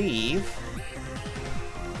believe...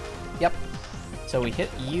 Yep. So we hit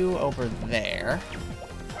you over there.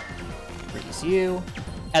 Freeze you.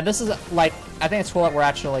 And this is like, I think it's cool that we're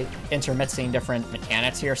actually intermixing different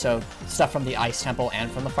mechanics here. So stuff from the Ice Temple and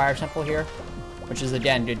from the Fire Temple here, which is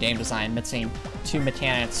again good game design, mixing two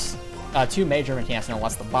mechanics, two major mechanics, no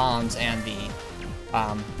less the bombs and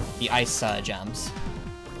the ice gems.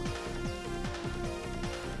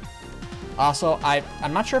 Also,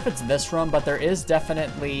 I'm not sure if it's this room, but there is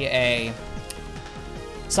definitely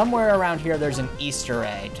somewhere around here there's an Easter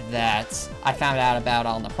egg that I found out about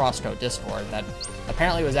on the CrossCode Discord that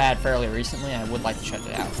apparently was added fairly recently, and I would like to check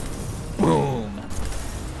it out. Boom!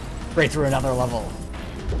 Right through another level.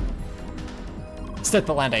 Stick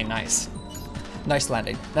the landing, nice. Nice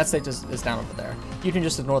landing. That stage is down over there. You can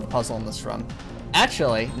just ignore the puzzle in this room.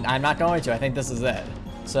 Actually, I'm not going to. I think this is it.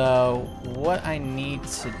 So, what I need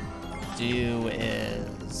to do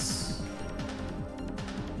is...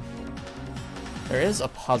 There is a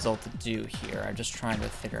puzzle to do here. I'm just trying to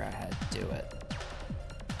figure out how to do it.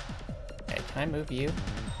 Okay, can I move you?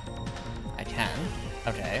 I can.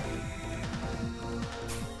 Okay.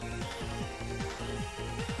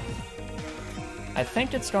 I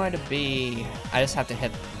think it's going to be... I just have to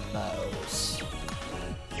hit those.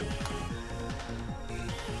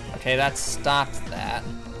 Okay, that stopped that.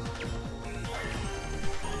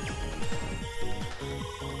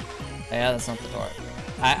 Yeah, that's not the door.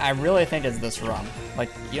 I really think it's this room.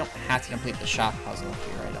 Like, you don't have to complete the shop puzzle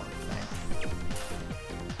here, I don't think.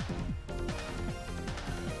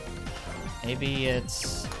 Maybe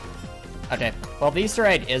it's... Okay, well, the Easter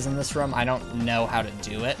egg is in this room. I don't know how to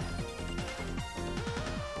do it.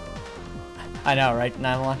 I know, right,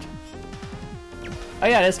 9-1? Oh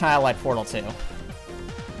yeah, it is kind of like Portal 2.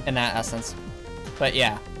 In that essence. But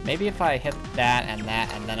yeah, maybe if I hit that, and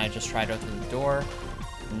then I just try to go through the door.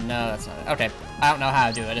 No, that's not it. Okay, I don't know how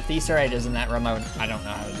to do it. If the Easter egg is in that room, I don't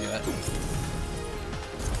know how to do it.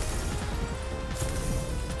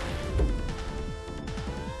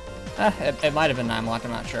 It might have been 9-1,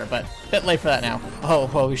 I'm not sure, but a bit late for that now. Oh,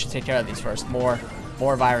 well, we should take care of these first. More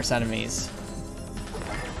virus enemies.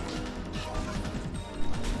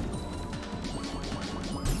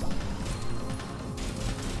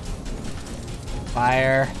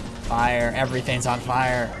 Fire, fire, everything's on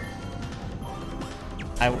fire.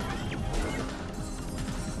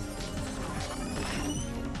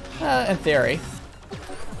 In theory.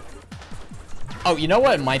 Oh, you know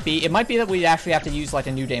what it might be? It might be that we actually have to use like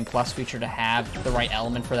a New Game Plus feature to have the right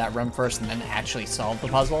element for that room first and then actually solve the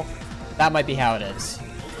puzzle. That might be how it is.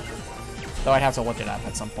 Though I'd have to look it up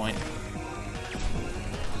at some point.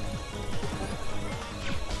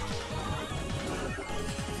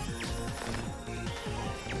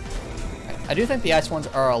 I do think the ice ones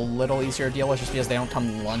are a little easier to deal with just because they don't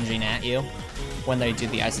come lunging at you. When they do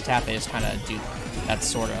the ice attack, they just kind of do that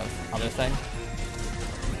sort of other thing.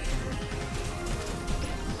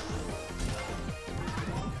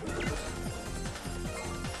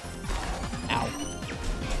 Ow.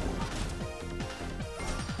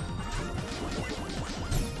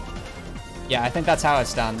 Yeah, I think that's how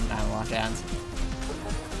it's done now, Lock Ends.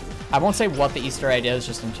 I won't say what the Easter egg is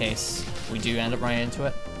just in case we do end up running into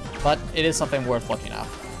it. But it is something worth looking up.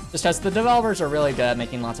 Just as the developers are really good at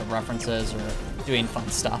making lots of references or doing fun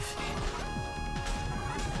stuff.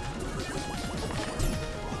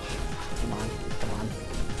 Come on, come on.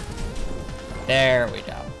 There we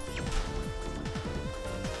go.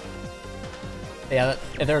 Yeah,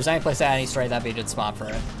 if there was any place to add an Easter egg, that'd be a good spot for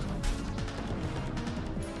it.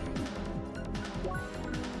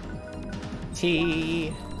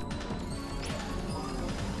 T.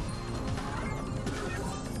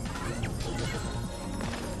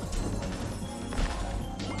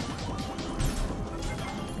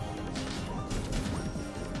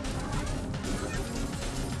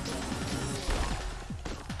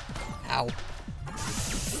 Ow.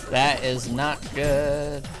 That is not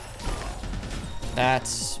good.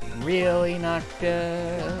 That's really not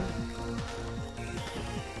good.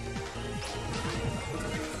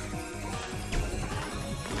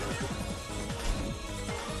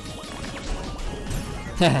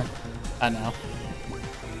 I know.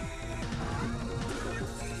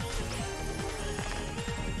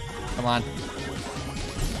 Come on.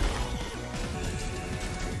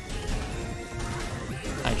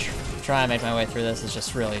 I try and make my way through this. It's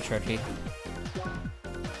just really tricky.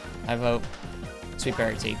 I vote Sweet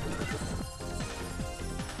Berry Tea.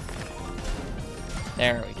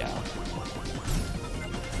 There we go.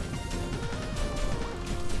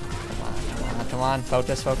 Come on, come on, come on.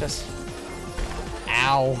 Focus, focus.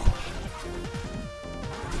 Ow.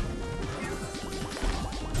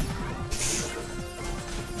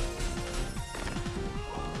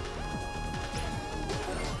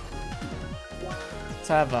 Let's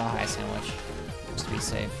have a high sandwich, just to be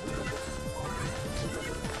safe.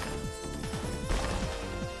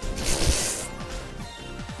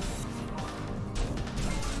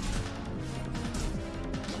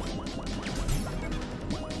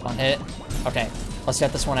 One hit. Okay, let's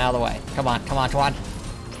get this one out of the way. Come on, come on, come on.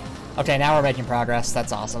 Okay, now we're making progress.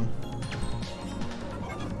 That's awesome.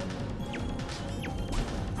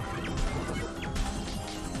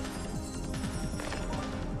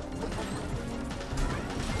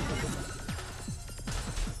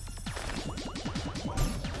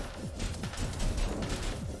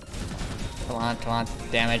 Come on, come on.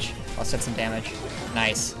 Damage. Let's hit some damage.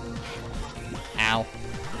 Nice. Ow.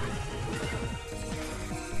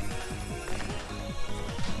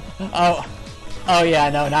 Oh. Oh yeah,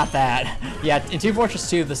 no, not that. Yeah, in Team Fortress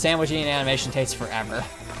 2, the sandwiching animation takes forever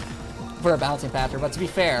for a balancing factor. But to be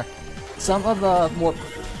fair, some of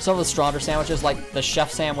the stronger sandwiches, like the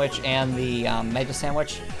chef sandwich and the mega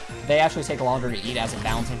sandwich, they actually take longer to eat as a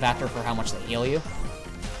balancing factor for how much they heal you.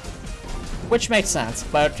 Which makes sense,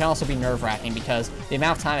 but it can also be nerve-wracking because the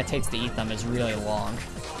amount of time it takes to eat them is really long.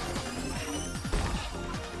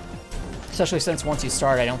 Especially since once you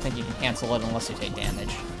start, I don't think you can cancel it unless you take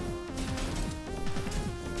damage.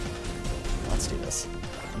 Let's do this.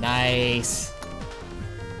 Nice.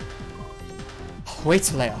 Wait,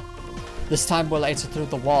 Leia. This time we'll enter through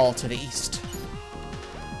the wall to the east.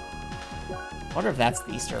 I wonder if that's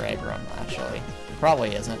the Easter egg room, actually. It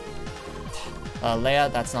probably isn't.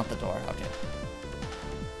 Leia, that's not the door. Okay.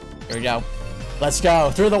 Here we go. Let's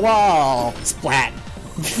go. Through the wall! Splat!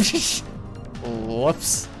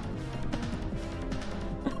 Whoops.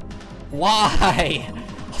 Why?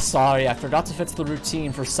 Sorry, I forgot to fix the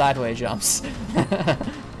routine for sideways jumps.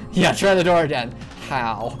 Yeah, try the door again.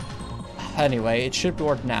 How? Anyway, it should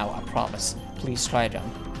work now, I promise. Please try again.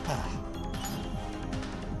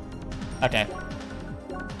 Okay.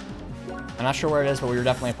 I'm not sure where it is, but we were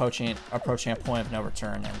definitely approaching a point of no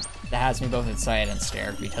return, and that has me both excited and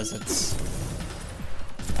scared because it's...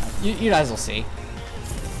 you guys will see.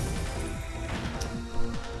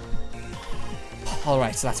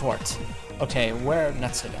 Alright, so that's worked. Okay, where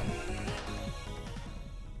next again?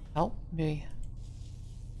 Help me.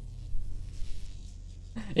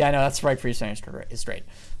 Yeah, I know, that's right for you saying it's great.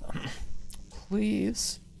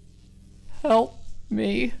 Please help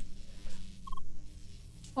me.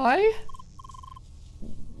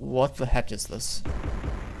 What the heck is this?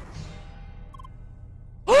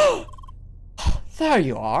 There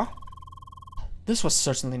you are. This was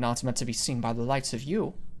certainly not meant to be seen by the likes of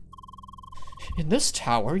you. In this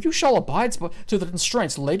tower, you shall abide to the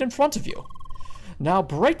constraints laid in front of you. Now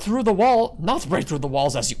break through the wall, not break through the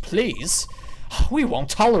walls as you please. We won't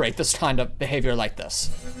tolerate this kind of behavior like this.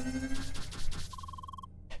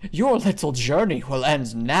 Your little journey will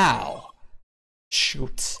end now.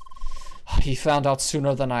 Shoot. He found out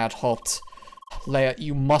sooner than I had hoped. Leia,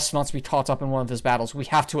 you must not be caught up in one of his battles. We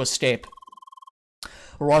have to escape.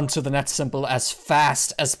 Run to the next symbol as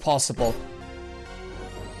fast as possible.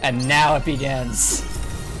 And now it begins.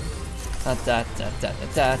 Also,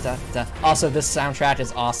 this soundtrack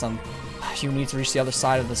is awesome. You need to reach the other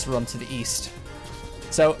side of this room to the east.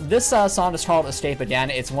 So this song is called Escape Again.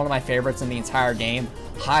 It's one of my favorites in the entire game.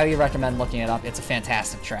 Highly recommend looking it up. It's a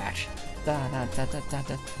fantastic track.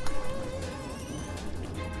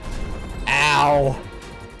 Ow!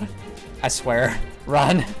 I swear.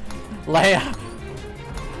 Run! Leia!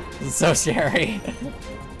 This is so scary.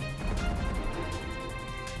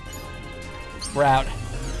 We're out.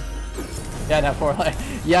 Yeah, no, poor Leia.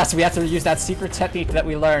 Yes, we have to use that secret technique that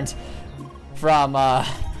we learned from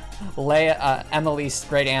Leia, Emily's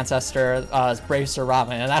great ancestor, Brave Sir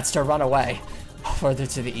Robin, and that's to run away further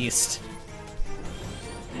to the east.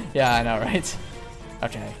 Yeah, I know, right?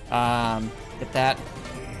 Okay, get that.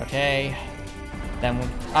 Okay. Then,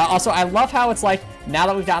 also, I love how it's like, now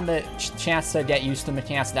that we've gotten the chance to get used to the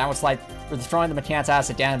mechanics, now it's like, we're throwing the mechanics at us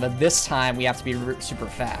again, but this time we have to be super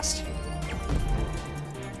fast.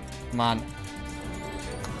 Come on.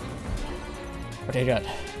 Okay, good.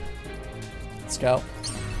 Let's go.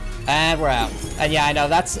 And we're out. And yeah, I know,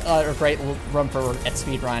 that's a great room for at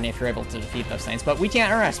speedrun if you're able to defeat those things, but we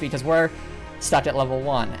can't earn XP because we're stuck at level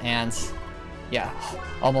 1, and yeah,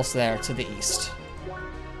 almost there to the east.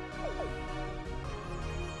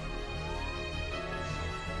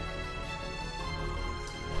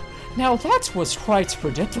 Now that was quite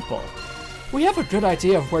predictable. We have a good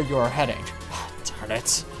idea of where you are heading. Darn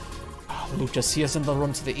it. Lucas, he is in the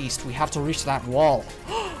room to the east. We have to reach that wall.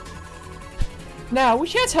 Now, we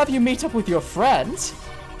can't have you meet up with your friends.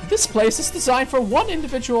 This place is designed for one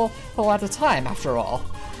individual at a time, after all.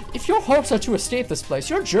 If your hopes are to escape this place,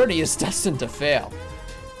 your journey is destined to fail.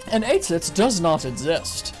 An exit does not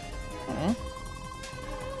exist.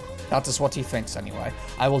 That is what he thinks, anyway.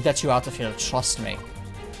 I will get you out of here, trust me.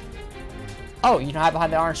 Oh, you can hide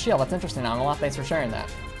behind the orange shield. That's interesting, Amalot. Thanks for sharing that.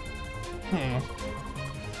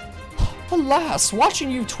 Alas,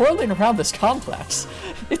 watching you twirling around this complex,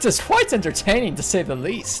 it is quite entertaining to say the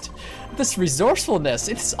least. This resourcefulness,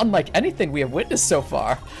 it is unlike anything we have witnessed so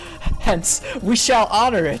far. Hence, we shall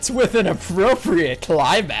honor it with an appropriate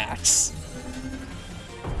climax.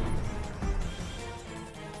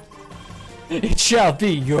 It shall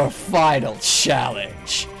be your final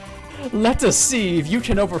challenge. Let us see if you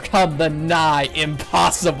can overcome the nigh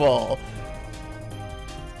impossible.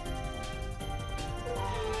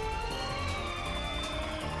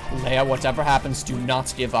 Leia, whatever happens, do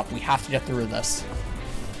not give up. We have to get through this.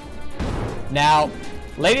 Now,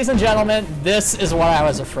 ladies and gentlemen, this is what I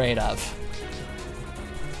was afraid of.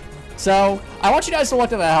 So, I want you guys to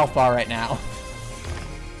look at the health bar right now.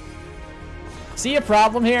 See a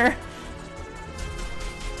problem here?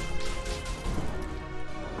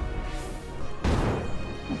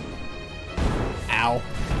 Ow.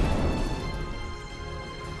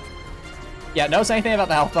 Yeah, don't say anything about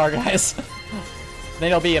the health bar, guys. Then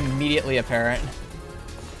it'll be immediately apparent.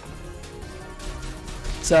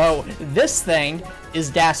 So, this thing is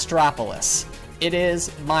Gastropolis. It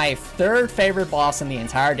is my third favorite boss in the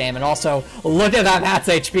entire game, and also, look at that Matt's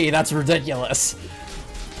HP, that's ridiculous.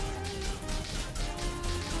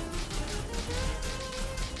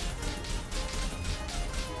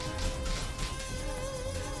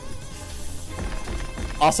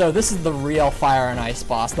 Also, this is the real Fire and Ice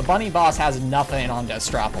boss. The bunny boss has nothing on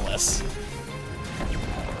Gastropolis.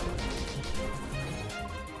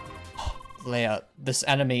 Leia, this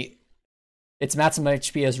enemy, its maximum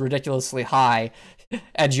HP is ridiculously high,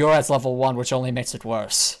 and you're at level 1, which only makes it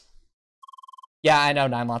worse. Yeah, I know,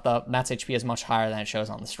 Nimlot, the max HP is much higher than it shows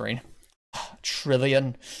on the screen.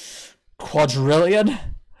 Trillion? Quadrillion?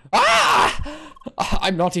 Ah!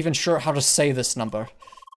 I'm not even sure how to say this number.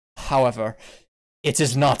 However, it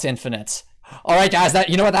is not infinite. Alright guys,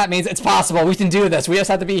 you know what that means? It's possible, we can do this. We just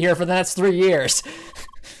have to be here for the next 3 years.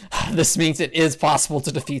 This means it is possible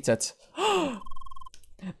to defeat it.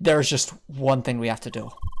 There's just one thing we have to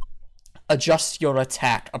do. Adjust your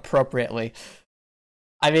attack appropriately.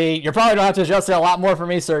 I mean, you're probably gonna have to adjust it a lot more for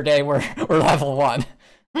me, Sergey. We're level 1.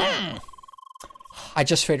 I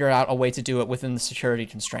just figured out a way to do it within the security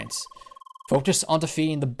constraints. Focus on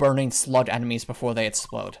defeating the burning slug enemies before they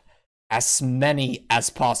explode. As many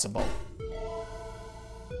as possible.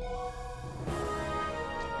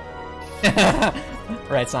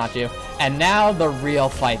 Right, it's not you. And now the real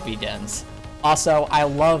fight begins. Also, I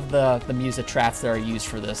love the music tracks that are used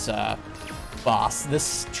for this boss.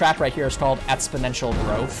 This track right here is called Exponential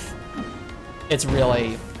Growth. It's a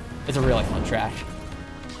really fun track.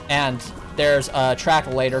 And there's a track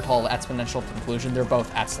later called Exponential Conclusion. They're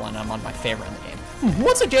both excellent. I'm on my favorite in the game.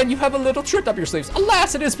 Once again, you have a little trick up your sleeves.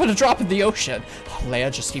 Alas, it is but a drop in the ocean. Oh,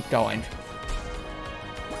 Leia, just keep going.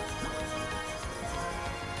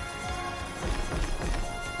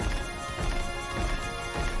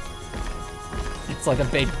 It's like a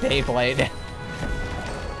big Beyblade.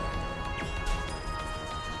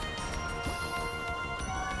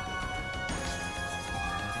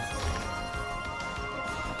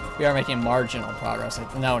 We are making marginal progress.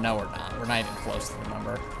 No, we're not. We're not even close to the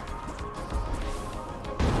number.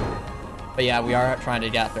 But yeah, we are trying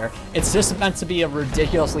to get there. It's just meant to be a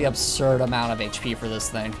ridiculously absurd amount of HP for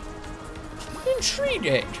this thing.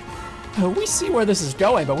 Intriguing. We see where this is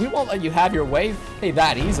going, but we won't let you have your way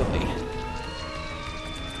that easily.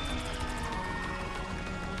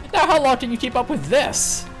 Now, how long can you keep up with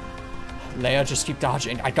this? Leia, just keep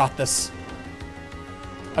dodging. I got this.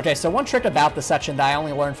 Okay, so one trick about this section that I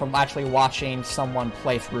only learned from actually watching someone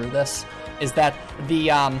play through this is that the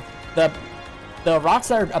rocks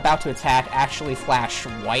that are about to attack actually flash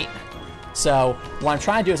white. So what I'm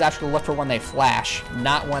trying to do is actually look for when they flash,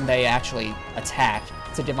 not when they actually attack,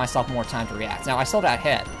 to give myself more time to react. Now, I still got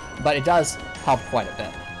hit, but it does help quite a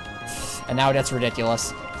bit. And now that's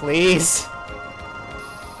ridiculous. Please.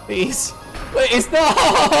 Please. Please,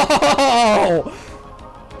 no!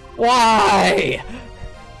 Why?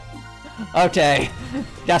 Okay.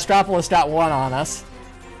 Gastropolis got one on us.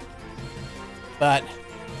 But,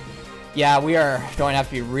 yeah, we are going to have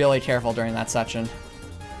to be really careful during that section.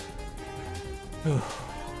 Whew.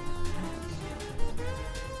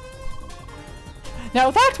 Now,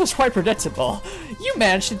 that was quite predictable. You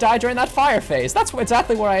managed to die during that fire phase. That's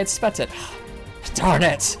exactly what I expected. Darn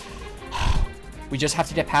it. We just have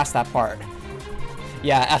to get past that part.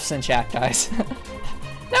 Yeah, F's in chat, guys.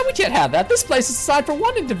 Now, we can't have that. This place is designed for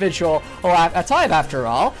one individual at a time, after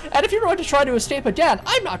all. And if you're going to try to escape again,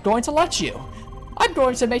 I'm not going to let you. I'm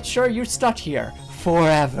going to make sure you're stuck here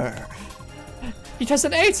forever. Because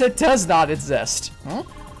in AIDS, it does not exist. Huh?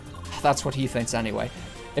 That's what he thinks anyway.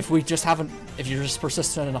 If you're just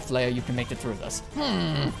persistent enough, Leia, you can make it through this.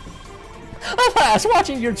 Alas,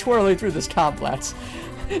 watching you twirling through this complex.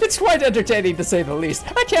 It's quite entertaining, to say the least.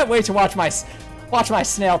 I can't wait to watch my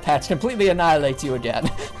snail pets completely annihilate you again.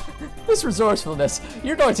 This resourcefulness,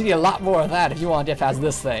 you're going to need a lot more of that if you want to get past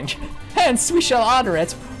this thing. Hence, we shall honor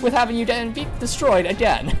it with having you be destroyed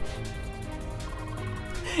again.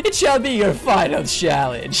 It shall be your final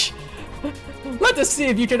challenge. Let us see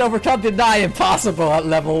if you can overcome the nigh impossible at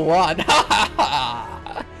level 1. Ha ha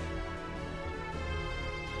ha!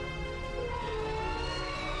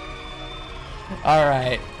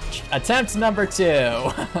 Alright, attempt number 2.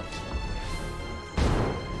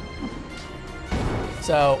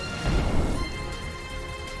 So,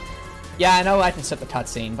 yeah, I know I can skip the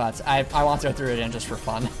cutscene, but I want to go through it in just for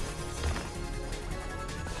fun.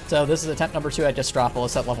 So this is attempt number 2 at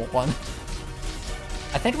Gastropolis at level 1.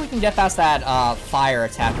 I think if we can get past that fire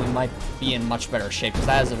attack, we might be in much better shape, because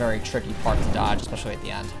that is a very tricky part to dodge, especially at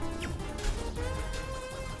the end.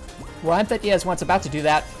 What I'm thinking is, once about to do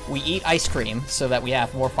that, we eat ice cream so that we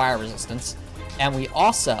have more fire resistance, and we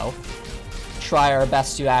also try our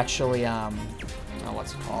best to actually, oh,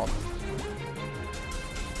 what's it called?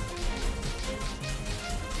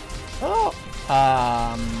 Oh,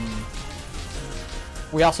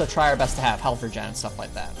 we also try our best to have health regen and stuff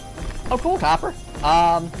like that. Oh, cool, Copper.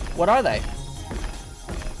 What are they?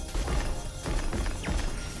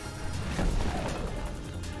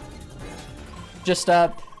 Just,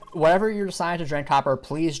 whatever you're deciding to drink, Copper,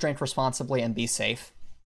 please drink responsibly and be safe.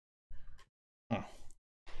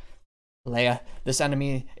 Leia, this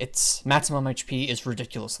enemy, its maximum HP is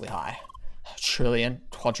ridiculously high. Trillion?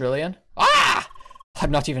 Quadrillion? Ah!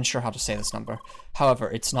 I'm not even sure how to say this number.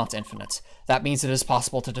 However, it's not infinite. That means it is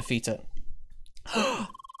possible to defeat it.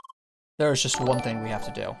 There is just one thing we have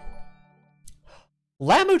to do.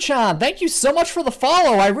 Lamu-chan, thank you so much for the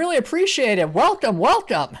follow. I really appreciate it. Welcome,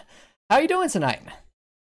 welcome. How are you doing tonight?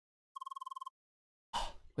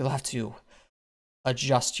 We'll have to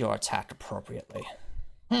adjust your attack appropriately.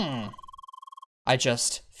 I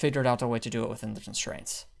just figured out a way to do it within the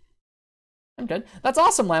constraints. I'm good. That's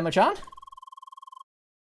awesome, Lamu-chan.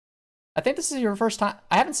 I think this is your first time.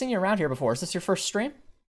 I haven't seen you around here before. Is this your first stream?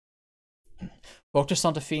 Focus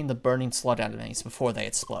on defeating the burning slug enemies before they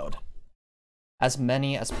explode. As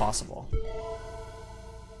many as possible.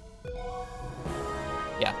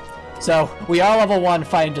 Yeah. So, we are level 1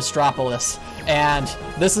 fighting Gastropolis, and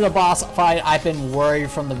this is a boss fight I've been worried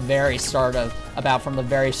from the very start of,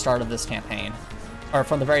 this campaign. Or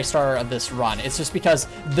from the very start of this run. It's just because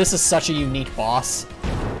this is such a unique boss,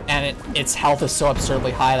 and its health is so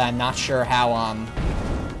absurdly high that I'm not sure how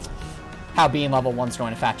being level 1 is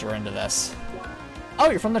going to factor into this. Oh,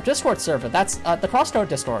 you're from the Discord server. That's the CrossCode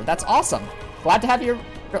Discord. That's awesome. Glad to have you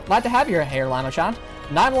here, Lamu-chan.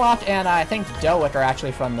 Nimelot and I think Doic are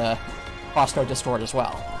actually from the CrossCode Discord as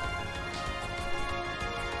well.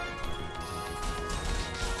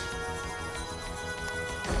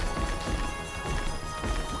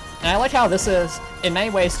 And I like how this is, in many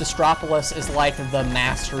ways, Gastropolis is like the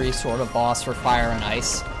mastery sort of boss for fire and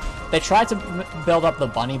ice. They tried to build up the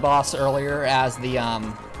bunny boss earlier as the,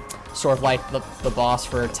 sort of like the boss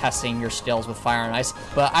for testing your skills with fire and ice,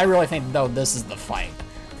 but I really think, though, this is the fight.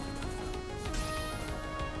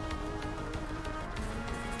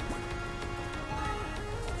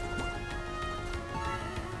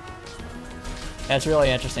 And it's really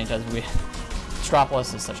interesting because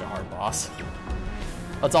Gastropolis is such a hard boss.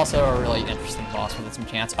 It's also a really interesting boss with its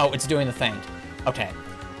mechanics. Oh, it's doing the thing. Okay.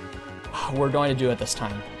 We're going to do it this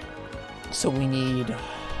time. So we need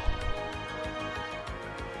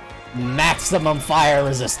maximum fire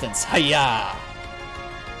resistance. Hiya!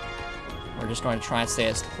 We're just going to try and stay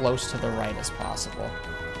as close to the right as possible.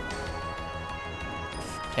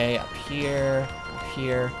 Okay, up here,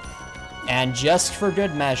 and just for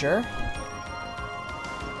good measure,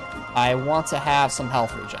 I want to have some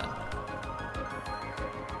health regen.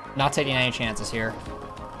 Not taking any chances here.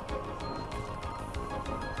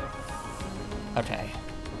 Okay.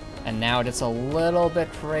 And now it gets a little bit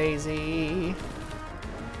crazy.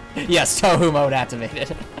 Yes, Tohu mode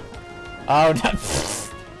activated. Oh, no.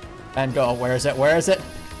 And go, where is it? Where is it?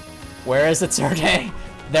 Where is it, Sergey?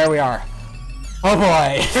 There we are. Oh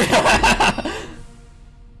boy!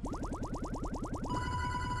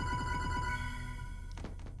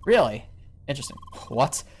 Really? Interesting.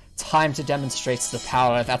 What? Time to demonstrate the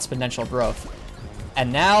power of exponential growth.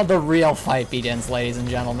 And now the real fight begins, ladies and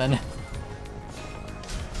gentlemen.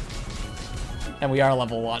 And we are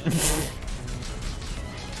level 1.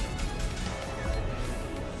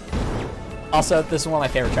 Also, this is one of my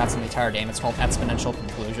favorite traps in the entire game. It's called Exponential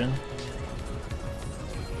Conclusion.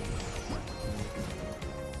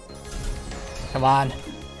 Come on.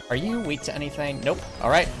 Are you weak to anything? Nope.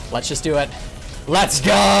 Alright, let's just do it. Let's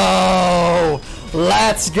go!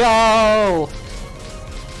 Let's go!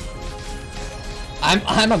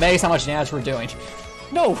 I'm amazed how much damage we're doing.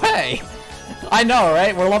 No way! I know,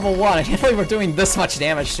 right? We're level 1. I can't believe we're doing this much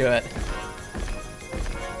damage to it.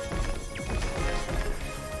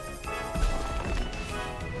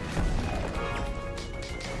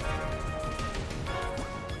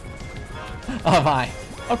 Oh my.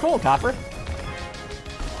 Oh cool, Copper.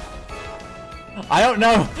 I don't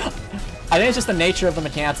know. I think it's just the nature of the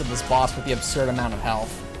mechanics of this boss with the absurd amount of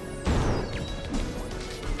health.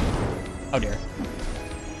 Oh dear.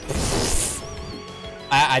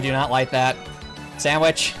 I do not like that.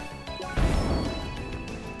 Sandwich.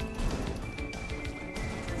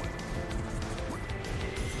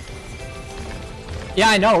 Yeah,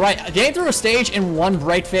 I know, right? Getting through a stage in one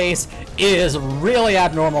break phase is really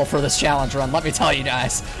abnormal for this challenge run, let me tell you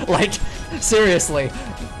guys. Like, seriously.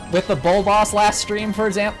 With the Bull Boss last stream, for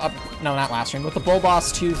example, no, not last stream, with the Bull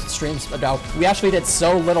Boss 2 streams ago, we actually did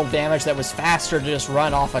so little damage that it was faster to just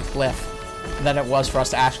run off a cliff than it was for us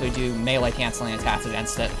to actually do melee canceling attacks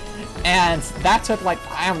against it. And that took, like,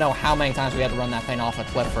 I don't know how many times we had to run that thing off a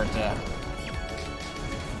cliff for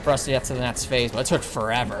us to get to the next phase, but it took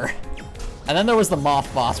forever. And then there was the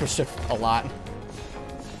Moth Boss, which took a lot.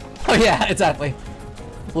 Oh yeah, exactly.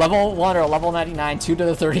 Level 1 or level 99, 2 to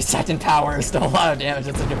the 32nd power is still a lot of damage,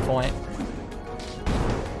 that's a good point.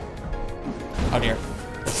 Oh dear.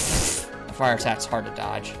 The fire attack's hard to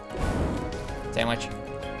dodge. Sandwich.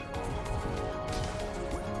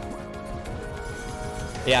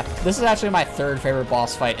 Yeah, this is actually my third favorite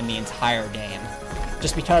boss fight in the entire game.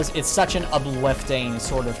 Just because it's such an uplifting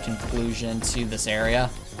sort of conclusion to this area.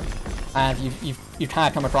 And you've kind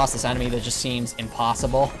of come across this enemy that just seems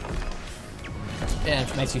impossible. And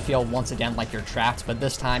it makes you feel once again like you're trapped, but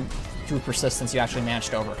this time, through persistence, you actually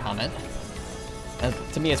managed to overcome it. And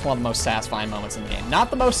to me, it's one of the most satisfying moments in the game.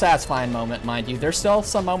 Not the most satisfying moment, mind you. There's still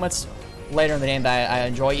some moments later in the game that I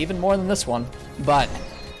enjoy even more than this one, but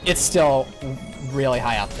it's still really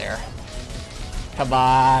high up there. Come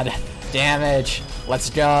on, damage. Let's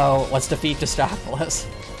go. Let's defeat Destopolis.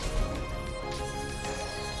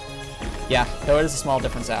 Yeah, though it is a small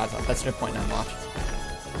difference adds up. That's a good point to unlock.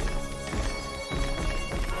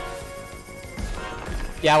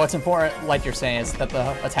 Yeah, what's important, like you're saying, is that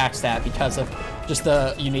the attack stat, because of just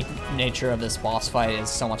the unique nature of this boss fight, is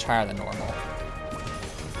so much higher than normal.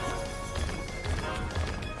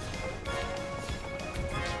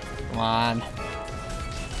 Come on.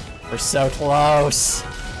 We're so close.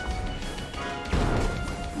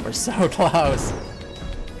 We're so close.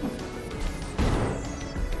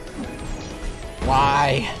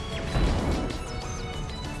 Why?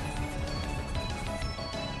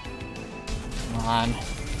 Come on.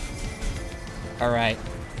 Alright.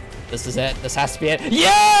 This is it. This has to be it.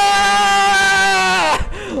 Yeah!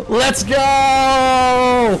 Let's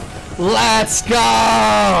go! Let's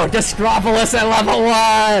go! Discropolis at level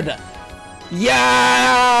 1!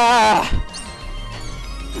 Yeah!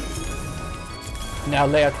 Now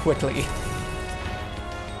Leia quickly.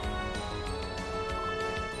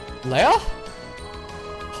 Leia?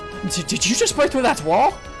 Did you just break through that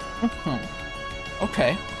wall?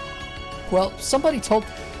 Okay. Well, somebody told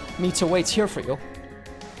me to wait here for you.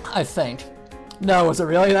 I think. No, is it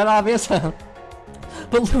really that obvious? But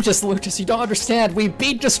Lucius, you don't understand. We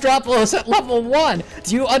beat Distropolis at level 1.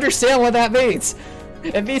 Do you understand what that means?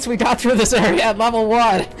 It means we got through this area at level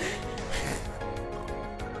 1.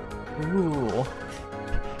 Ooh.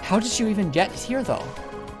 How did you even get here, though?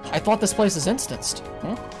 I thought this place is instanced.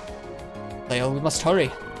 Leo, we must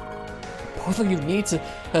hurry. Both of you need to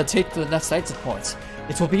take the next exit points.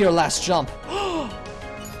 It will be your last jump.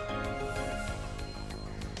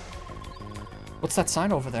 What's that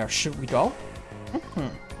sign over there? Should we go?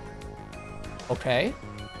 Okay.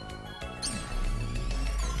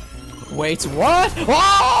 Wait, what?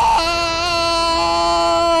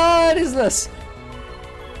 What is this?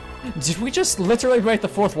 Did we just literally break the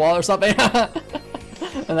fourth wall or something?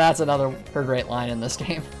 And that's another great line in this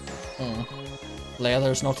game. Leia,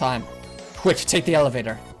 there's no time. Quick, take the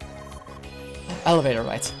elevator. Elevator,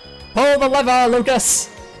 right. Pull the lever, Lucas!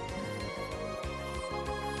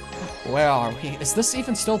 Where are we? Is this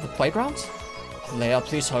even still the playground? Leia,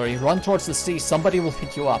 please hurry. Run towards the sea. Somebody will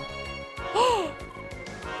pick you up.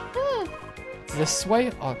 This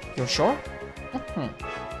way? You're sure?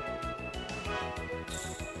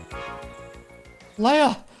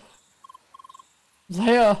 Leia!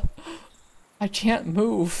 Leia! I can't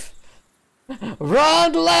move.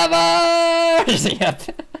 Run, levers! Yep.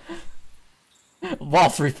 Wall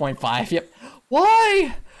 3.5, yep.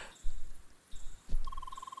 Why?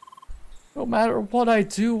 No matter what I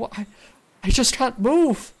do, I just can't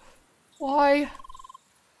move. Why?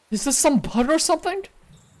 Is this some bug or something?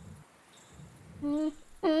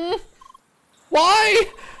 Why?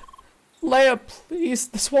 Leia, please,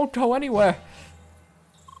 this won't go anywhere.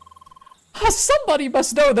 Somebody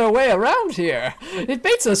must know their way around here. It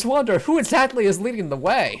makes us wonder who exactly is leading the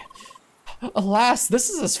way. Alas, this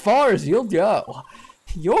is as far as you'll go.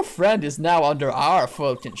 Your friend is now under our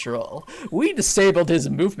full control. We disabled his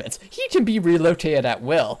movements. He can be relocated at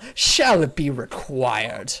will. Shall it be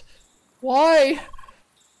required? Why?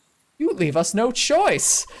 You leave us no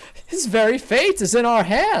choice. His very fate is in our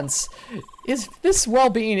hands. If this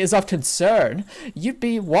well-being is of concern, you'd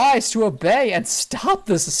be wise to obey and stop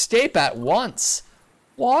this escape at once.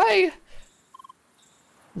 Why?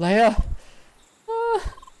 Leia?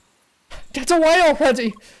 Get away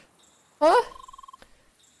already! Huh?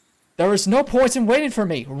 There is no point in waiting for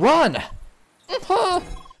me. Run!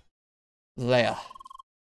 Leia,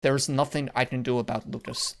 there is nothing I can do about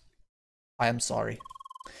Lucas. I am sorry.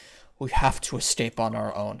 We have to escape on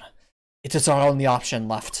our own. It is our only option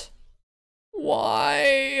left.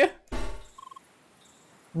 Why?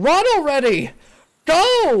 Run already!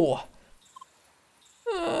 Go!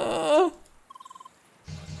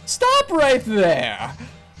 Stop right there!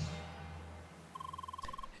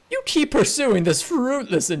 You keep pursuing this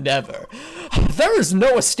fruitless endeavor. There is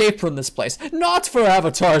no escape from this place, not for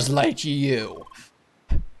avatars like you.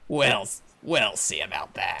 We'll see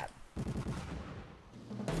about that.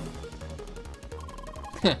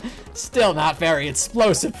 Still not very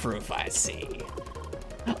explosive proof, I see.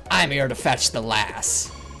 I'm here to fetch the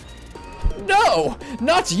lass. No,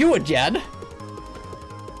 not you again.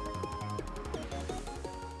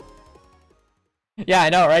 Yeah,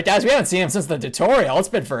 I know, right, guys? We haven't seen him since the tutorial. It's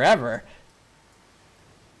been forever.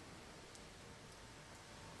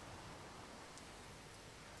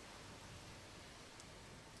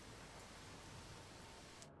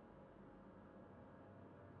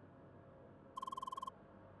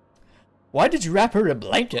 Why did you wrap her in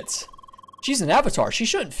blankets? She's an avatar. She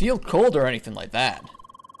shouldn't feel cold or anything like that.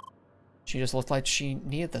 She just looked like she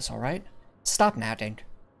needed this, alright? Stop napping.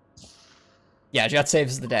 Yeah, Jet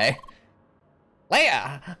saves the day.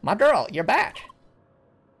 Leia, my girl, you're back.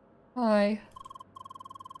 Hi.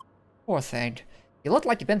 Poor thing. You look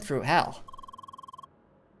like you've been through hell.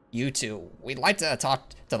 You two, we'd like to talk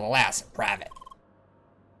to the lass in private.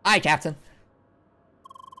 Aye, Captain.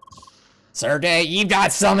 Sergey, you've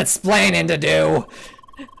got some explaining to do.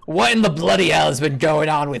 What in the bloody hell has been going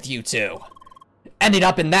on with you two? Ended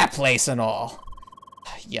up in that place and all.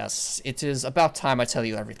 Yes, it is about time I tell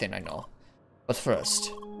you everything I know. But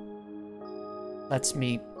first, let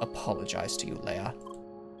me apologize to you, Leia.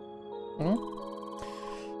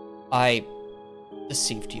 I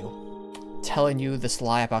deceived you, telling you this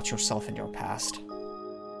lie about yourself and your past.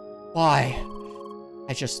 Why?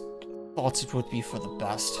 I just thought it would be for the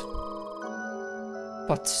best.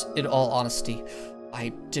 But in all honesty, I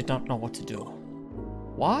did not know what to do.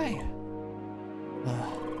 Why?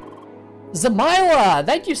 Zamila!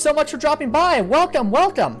 Thank you so much for dropping by! Welcome,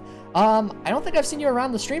 welcome! I don't think I've seen you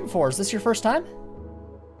around the stream before. Is this your first time?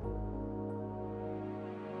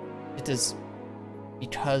 It is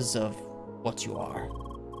because of what you are.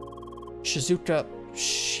 Shizuka,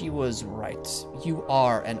 she was right. You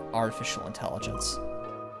are an artificial intelligence.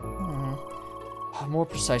 More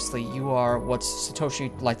precisely, you are what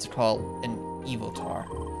Satoshi likes to call an evotar.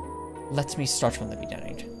 Let me start from the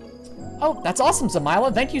beginning. Oh, that's awesome,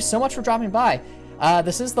 Zamila. Thank you so much for dropping by.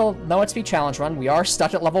 This is the No EXP challenge run. We are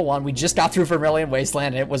stuck at level 1. We just got through Vermillion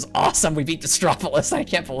Wasteland, and it was awesome. We beat Destropolis. I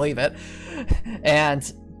can't believe it.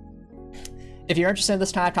 And if you're interested in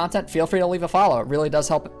this kind of content, feel free to leave a follow. It really does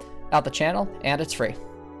help out the channel, and it's free.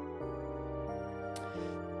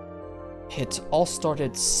 It all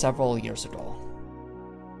started several years ago.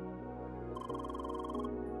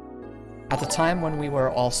 At the time when we were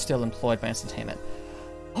all still employed by Entertainment.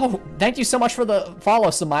 Oh, thank you so much for the follow,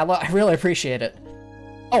 Samila. I really appreciate it.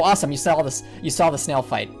 Oh, awesome! You saw this. You saw the snail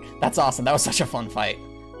fight. That's awesome. That was such a fun fight.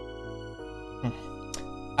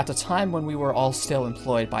 At the time when we were all still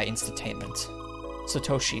employed by Entertainment,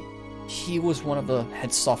 Satoshi, he was one of the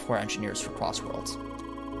head software engineers for Crossworlds.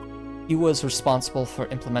 He was responsible for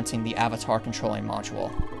implementing the avatar controlling module.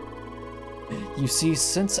 You see,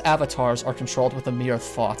 since avatars are controlled with a mere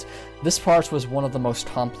thought, this part was one of the most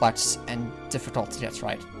complex and difficult to get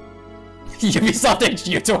right. Ubisoft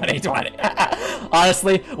HQ 2020.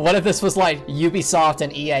 Honestly, what if this was like Ubisoft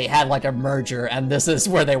and EA had like a merger, and this is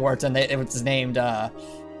where they worked, and it was named,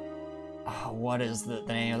 what is the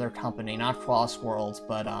name of their company? Not Crossworlds,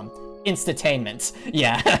 but, Instatainment.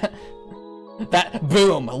 Yeah. That,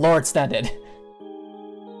 boom, lore extended.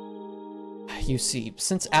 You see,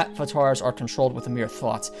 since avatars are controlled with a mere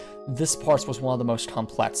thought, this part was one of the most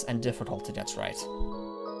complex and difficult to get right.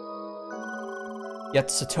 Yet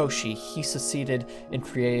Satoshi, he succeeded in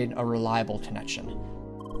creating a reliable connection.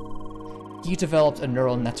 He developed a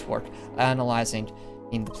neural network analyzing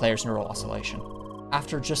the player's neural oscillation.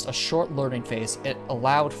 After just a short learning phase, it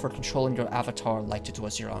allowed for controlling your avatar like it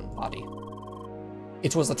was your own body.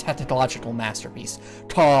 It was a technological masterpiece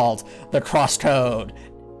called the CrossCode.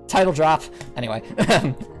 Title drop. Anyway.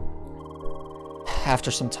 After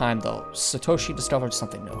some time, though, Satoshi discovered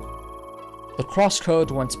something new. The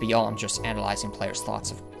CrossCode went beyond just analyzing players'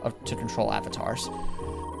 thoughts to control avatars.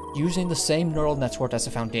 Using the same neural network as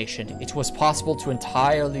a foundation, it was possible to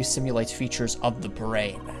entirely simulate features of the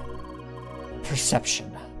brain.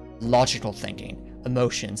 Perception, logical thinking,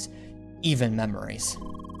 emotions, even memories.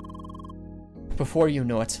 Before you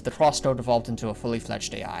knew it, the CrossCode evolved into a fully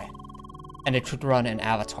fledged AI. And it could run an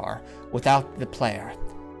avatar without the player,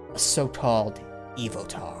 a so-called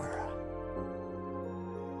evotar.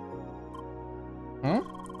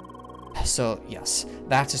 So, yes,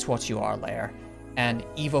 that is what you are, Lair. An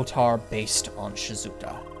evotar based on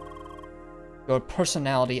Shizuka. Your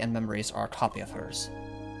personality and memories are a copy of hers.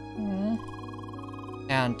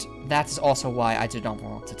 And that is also why I did not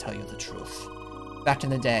want to tell you the truth. Back in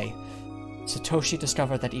the day, Satoshi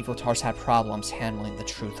discovered that evotars had problems handling the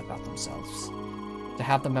truth about themselves. To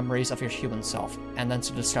have the memories of your human self, and then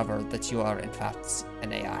to discover that you are in fact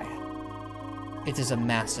an AI. It is a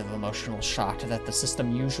massive emotional shock that the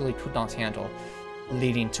system usually could not handle,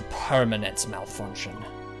 leading to permanent malfunction.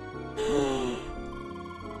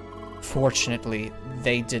 Fortunately,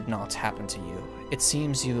 they did not happen to you. It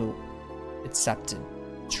seems you accepted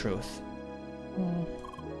truth.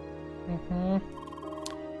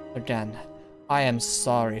 Again, I am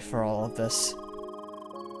sorry for all of this.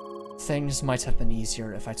 Things might have been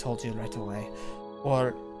easier if I told you right away,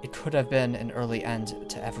 or it could have been an early end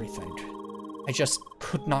to everything. I just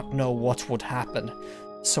could not know what would happen,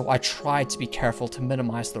 so I tried to be careful to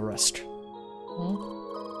minimize the risk.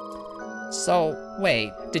 So,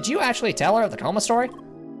 wait, did you actually tell her the coma story?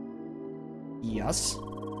 Yes.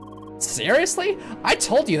 Seriously? I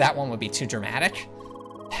told you that one would be too dramatic.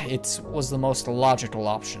 It was the most logical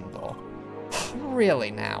option, though.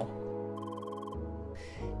 Really, now?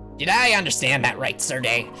 Did I understand that right,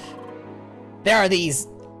 Sergey? There are these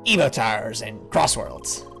evotars in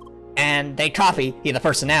Crossworlds, and they copy the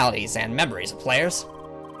personalities and memories of players.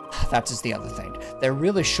 That is the other thing. There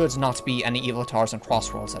really should not be any evotars in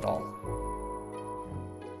Crossworlds at all.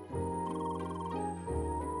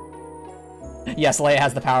 Yes, Leia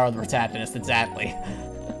has the power of the protagonist, exactly.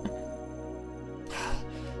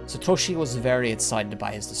 Satoshi was very excited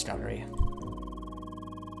by his discovery.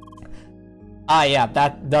 Ah, yeah,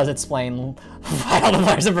 that does explain why all the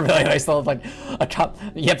players in Vermillion Wasteland like a cup.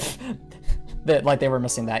 Yep, like they were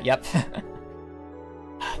missing that. Yep.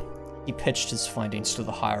 He pitched his findings to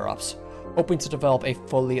the higher-ups, hoping to develop a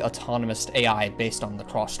fully autonomous AI based on the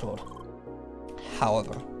CrossCode.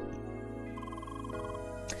 However,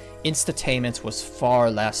 Instatainment was far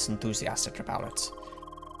less enthusiastic about it.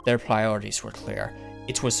 Their priorities were clear.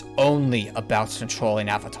 It was only about controlling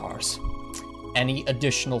avatars. Any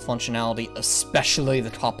additional functionality, especially the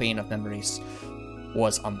copying of memories,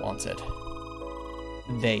 was unwanted.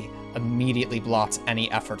 They immediately blocked any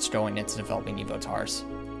efforts going into developing evotars.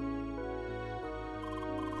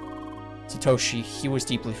 Satoshi, he was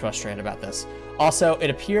deeply frustrated about this. Also, it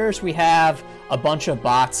appears we have a bunch of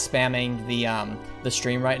bots spamming the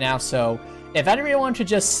stream right now, so if anyone could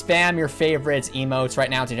just spam your favorites emotes right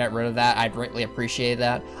now to get rid of that, I'd greatly appreciate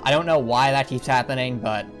that. I don't know why that keeps happening,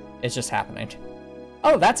 but it's just happening.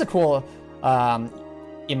 Oh, that's a cool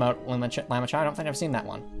emote, Lamachan. I don't think I've seen that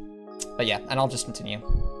one. But yeah, and I'll just continue.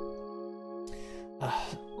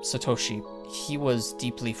 Satoshi, he was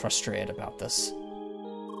deeply frustrated about this.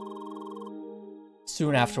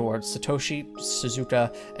 Soon afterwards, Satoshi,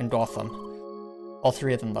 Suzuka, and Gotham, all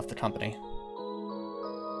three of them left the company.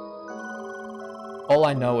 All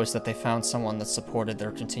I know is that they found someone that supported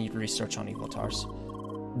their continued research on Evotars.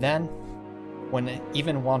 Then, they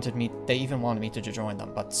even wanted me to join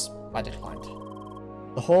them, but I declined.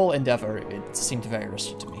 The whole endeavor, it seemed very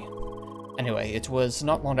risky to me. Anyway, it was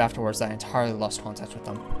not long afterwards that I entirely lost contact with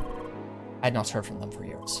them. I had not heard from them for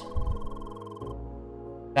years.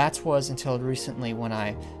 That was until recently when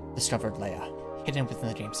I discovered Leia, hidden within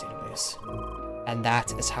the game's database. And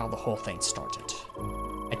that is how the whole thing started.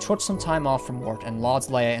 I took some time off from work and logged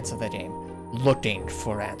Leia into the game, looking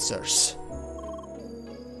for answers.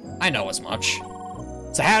 I know as much.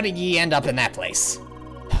 So how did ye end up in that place?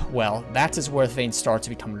 Well, that is where things start to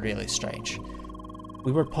become really strange.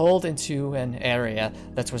 We were pulled into an area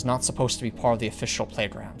that was not supposed to be part of the official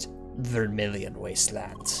playground, Vermillion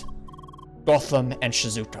Wasteland. Gotham and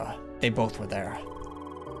Shizuka, they both were there.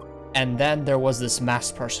 And then there was this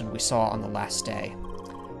masked person we saw on the last day.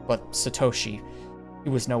 But Satoshi, he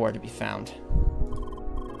was nowhere to be found.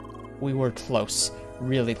 We were close,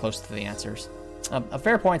 really close to the answers. A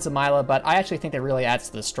fair point, Zamila, but I actually think it really adds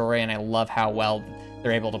to the story, and I love how well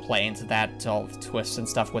they're able to play into that all twists and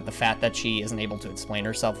stuff with the fact that she isn't able to explain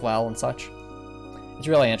herself well and such. It's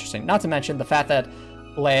really interesting. Not to mention the fact that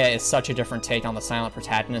Leia is such a different take on the silent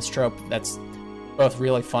protagonist trope that's both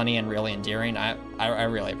really funny and really endearing. I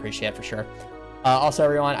really appreciate it for sure. Also,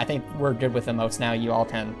 everyone, I think we're good with emotes now. You all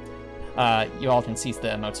can cease the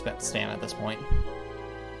emote spam at this point.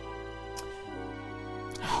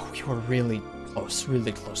 Oh, we were really close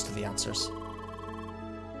to the answers.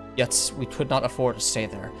 Yet we could not afford to stay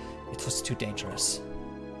there. It was too dangerous.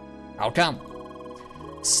 How come?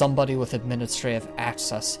 Somebody with administrative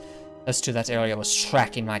access as to that area was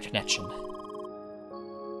tracking my connection.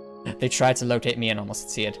 They tried to locate me and almost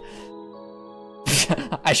succeeded.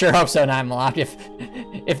 I sure hope so, Nimelock. If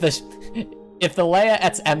the Leia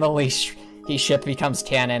at Emily ship becomes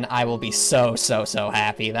canon, I will be so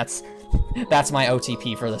happy. That's my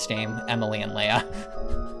OTP for this game, Emily and Leia.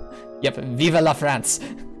 Yep, vive la France!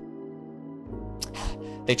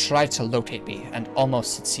 They tried to locate me and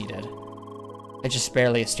almost succeeded. I just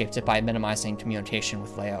barely escaped it by minimizing communication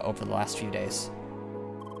with Leia over the last few days.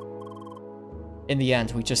 In the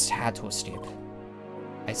end, we just had to escape.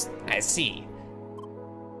 I see.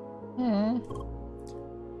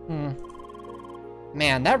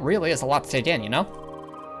 Man, that really is a lot to take in, you know?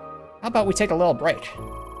 How about we take a little break?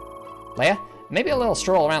 Leia, maybe a little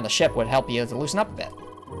stroll around the ship would help you to loosen up a bit.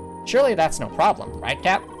 Surely that's no problem, right,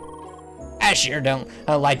 Cap? I sure don't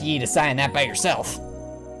like ye deciding that by yourself.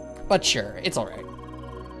 But sure, it's alright.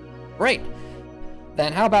 Great.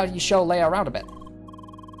 Then how about you show Leia around a bit?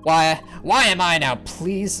 Why am I now,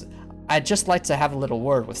 please? I'd just like to have a little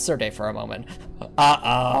word with Sergey for a moment.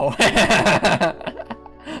 Uh-oh.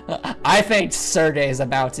 I think Sergey is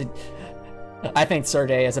about to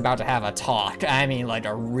have a talk. I mean, like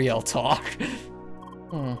a real talk.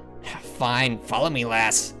 Fine, follow me,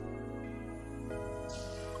 lass.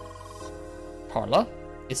 Carla,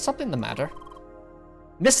 is something the matter?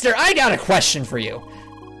 Mister, I got a question for you.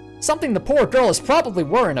 Something the poor girl is probably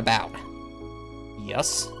worrying about.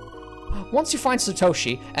 Yes? Once you find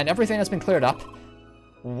Satoshi and everything has been cleared up,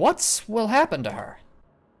 what will happen to her?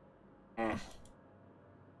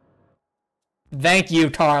 Thank you,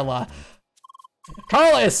 Carla.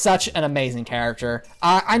 Carla is such an amazing character.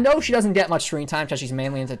 I know she doesn't get much screen time because she's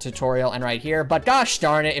mainly in the tutorial and right here, but gosh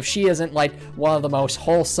darn it if she isn't like one of the most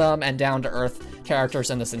wholesome and down-to-earth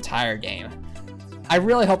characters in this entire game. I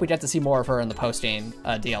really hope we get to see more of her in the post-game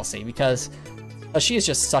DLC because she is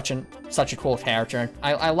just such a cool character.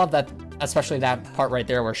 I love that, especially that part right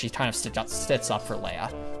there where she kind of sits up for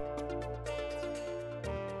Leia.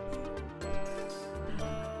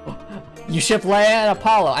 You ship Leia and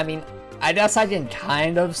Apollo. I mean, I guess I can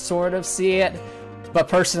kind of, sort of see it, but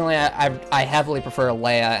personally, I heavily prefer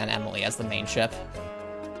Leia and Emily as the main ship.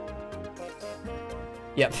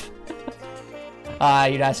 Yep.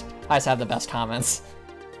 You guys have the best comments.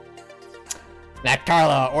 That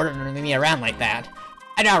Carla ordering me around like that.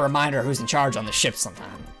 I gotta remind her who's in charge on the ship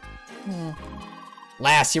sometime.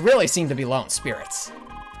 Lass, you really seem to be low in spirits.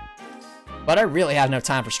 But I really have no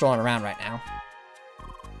time for strolling around right now.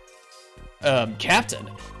 Captain,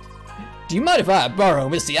 do you mind if I borrow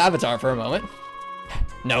Miss the Avatar for a moment?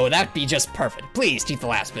 No, that'd be just perfect. Please keep the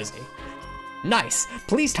lass busy. Nice.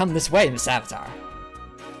 Please come this way, Miss Avatar.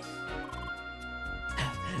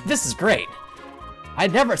 This is great.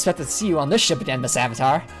 I'd never expected to see you on this ship again, Miss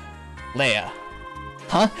Avatar. Leia.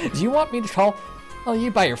 Huh? Do you want me to call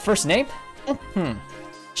you by your first name?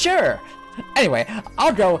 Sure. Anyway,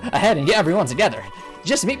 I'll go ahead and get everyone together.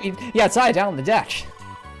 Just meet me outside down on the deck.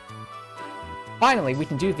 Finally, we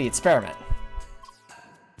can do the experiment.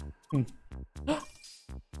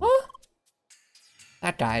 Huh?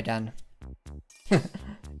 That guy again.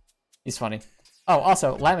 He's funny. Oh,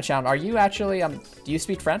 also, Lamachan, are you actually, do you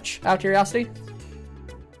speak French, out of curiosity?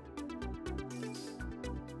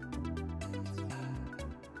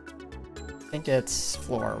 I think it's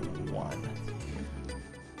floor 1.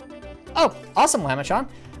 Oh, awesome, Lamachan.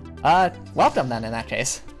 Welcome then, in that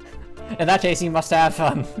case. In that case, you must have,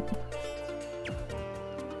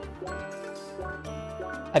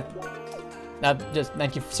 just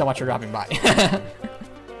thank you so much for dropping by.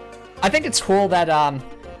 I think it's cool that,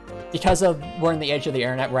 because we're in the age of the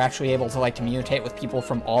internet, we're actually able to, like, communicate with people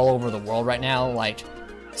from all over the world right now. Like,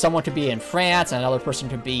 someone could be in France, and another person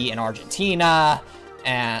could be in Argentina,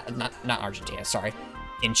 and, not Argentina, sorry,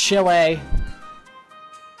 in Chile,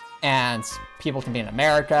 and people can be in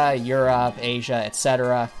America, Europe, Asia,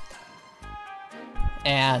 etc.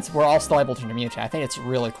 And we're all still able to communicate. I think it's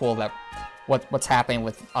really cool that what's happening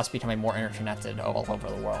with us becoming more interconnected all over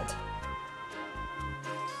the world.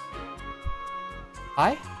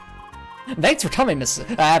 Hi? Thanks for coming,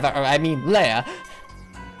 Leia.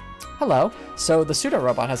 Hello. So the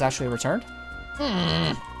pseudo-robot has actually returned?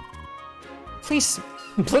 Please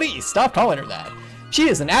stop calling her that. She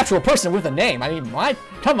is an actual person with a name. I mean, why?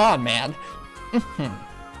 Come on, man.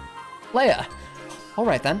 Leia. All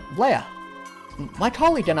right then, Leia. My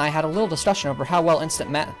colleague and I had a little discussion over how well instant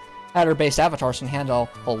matter-based avatars can handle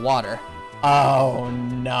water. Oh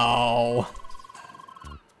no.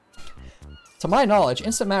 To my knowledge,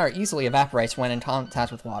 instant matter easily evaporates when in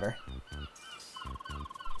contact with water.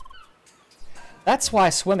 That's why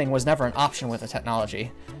swimming was never an option with the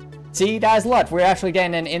technology. See, guys, look, we're actually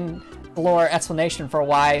getting an in-lore explanation for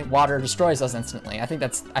why water destroys us instantly. I think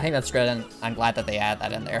that's good, and I'm glad that they add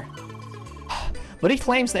that in there. But he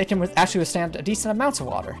claims that it can actually withstand a decent amount of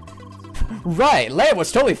water. Right, Leia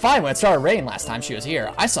was totally fine when it started raining last time she was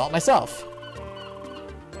here. I saw it myself.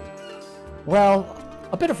 Well,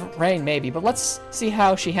 a bit of rain maybe, but let's see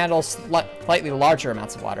how she handles slightly larger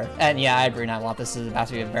amounts of water. And yeah, I agree, Nightlock, this is about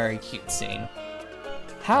to be a very cute scene.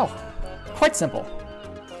 How? Quite simple.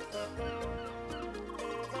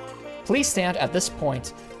 Please stand at this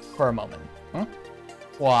point for a moment.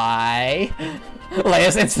 Why?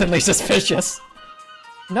 Leia's instantly suspicious.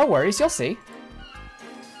 No worries, you'll see.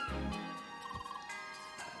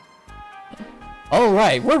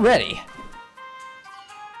 Alright, we're ready.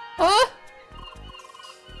 Huh?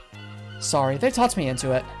 Sorry, they talked me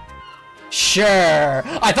into it. Sure!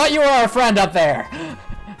 I thought you were our friend up there!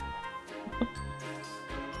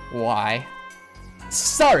 Why?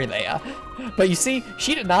 Sorry, Leia. But you see,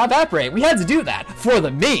 she did not evaporate. We had to do that for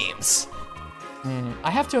the memes.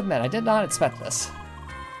 I have to admit, I did not expect this.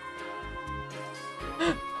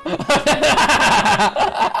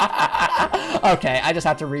 Okay, I just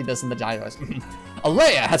have to read this in the dialogue.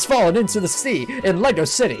 Leia has fallen into the sea in Lego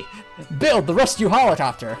City. Build the rescue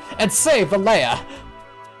helicopter and save the Leia.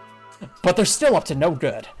 But they're still up to no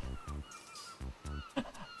good.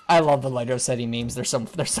 I love the Lego City memes. They're so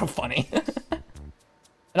funny.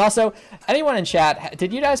 And also, anyone in chat,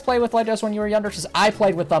 did you guys play with Legos when you were younger? Because I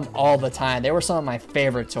played with them all the time. They were some of my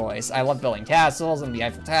favorite toys. I loved building castles and the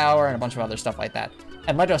Eiffel Tower and a bunch of other stuff like that.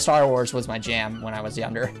 And Lego Star Wars was my jam when I was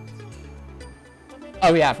younger.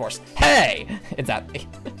 Oh yeah, of course. Hey! It's that.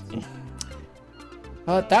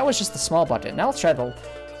 That was just the small bucket. Now let's try the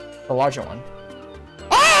larger one.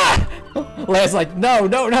 Ah! Leia's like, no,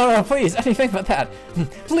 please, anything but that.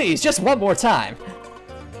 Please, just one more time.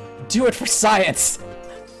 Do it for science.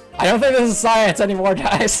 I don't think this is science anymore,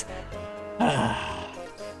 guys.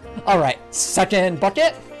 Alright, second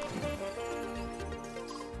bucket.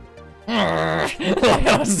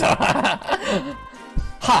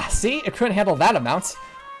 Ha, see? It couldn't handle that amount.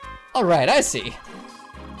 Alright, I see.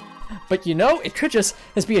 But you know, it could just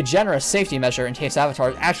be a generous safety measure in case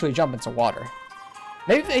avatars actually jump into water.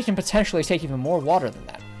 Maybe they can potentially take even more water than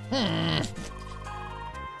that.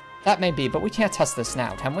 That may be, but we can't test this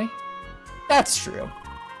now, can we? That's true.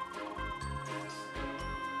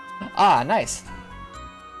 Ah, nice.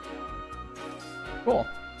 Cool.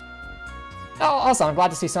 Oh, awesome. I'm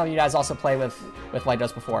glad to see some of you guys also play with Light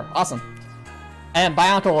Dose before. Awesome. And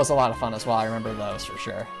Bionicle was a lot of fun as well. I remember those for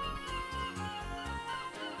sure.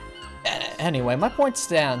 Anyway, my point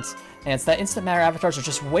stands, and it's that instant matter avatars are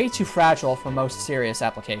just way too fragile for most serious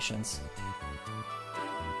applications.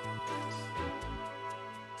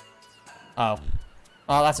 Oh.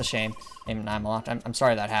 Oh, that's a shame. I'm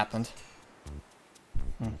sorry that happened.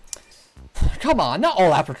 Come on, not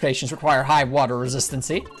all applications require high water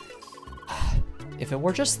resistancy. If it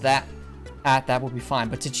were just that would be fine.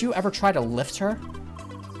 But did you ever try to lift her?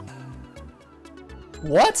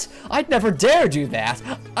 What? I'd never dare do that.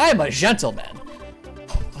 I'm a gentleman.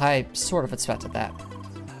 I sort of expected that.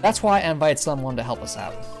 That's why I invited someone to help us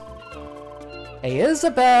out. Hey,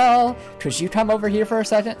 Isabel, could you come over here for a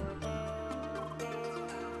second?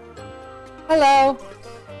 Hello.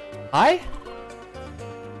 Hi?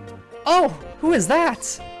 Oh, who is that?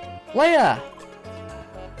 Leia.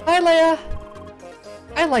 Hi, Leia.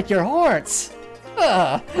 I like your horns.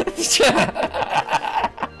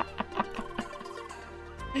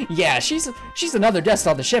 Yeah, she's another guest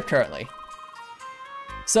on the ship currently.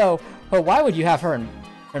 So, but why would you have her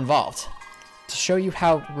involved? To show you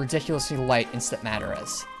how ridiculously light instant matter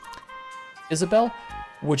is. Isabel,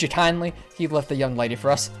 would you kindly lift the young lady for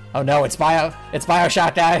us? Oh no, it's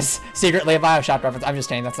Bioshock, guys. Secretly a Bioshock reference. I'm just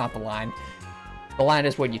kidding, that's not the line. The line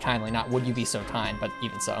is would you kindly, not would you be so kind, but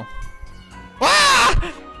even so.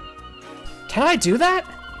 Ah! Can I do that?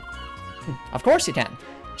 Of course you can.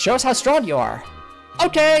 Show us how strong you are.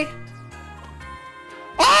 Okay.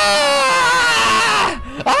 Ah!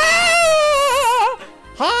 Ah!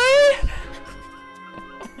 Hi!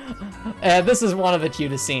 And this is one of the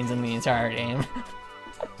cutest scenes in the entire game.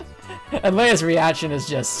 And Leia's reaction is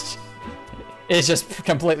just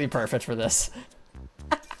completely perfect for this.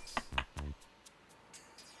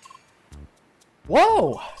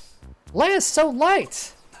 Whoa! Leia's so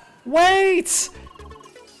light! Wait!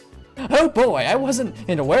 Oh boy, I wasn't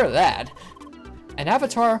aware of that. An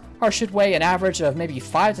avatar should weigh an average of maybe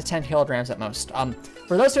 5 to 10 kilograms at most.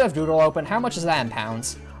 For those who have Google open, how much is that in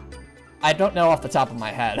pounds? I don't know off the top of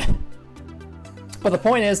my head. But the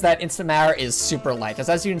point is that instant matter is super light, because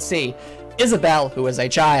as you can see, Isabel, who is a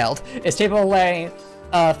child, is capable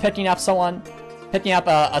of picking up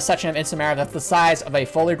a section of instant matter that's the size of a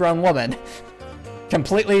fully grown woman,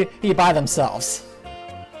 completely by themselves.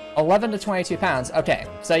 11 to 22 pounds. Okay,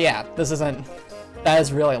 so yeah, that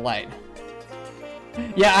is really light.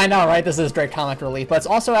 Yeah, I know, right? This is great comic relief, but it's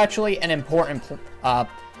also actually an important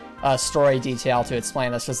story detail to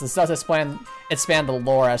explain this, because this does expand the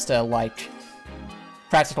lore as to, like,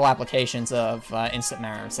 practical applications of instant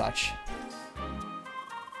matter and such.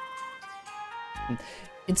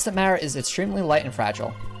 Instant matter is extremely light and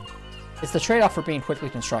fragile. It's the trade-off for being quickly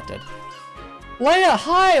constructed. Leia,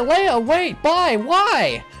 hi! Leia, wait, bye,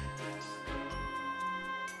 why?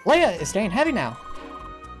 Leia is staying heavy now.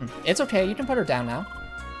 It's okay, you can put her down now.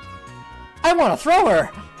 I want to throw her!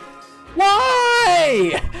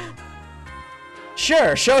 Why?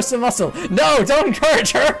 Sure, show some muscle. No, don't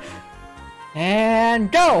encourage her!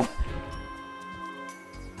 And go!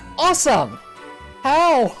 Awesome!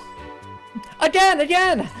 How?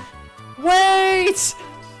 Again! Wait!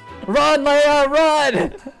 Run, Leia,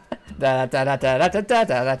 run!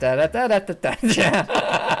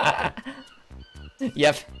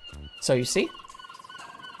 Yep. So you see?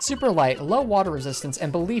 Super light, low water resistance,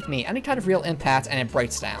 and believe me, any kind of real impact and it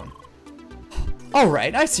breaks down.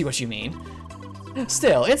 Alright, I see what you mean.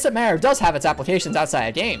 Still, instant matter does have its applications outside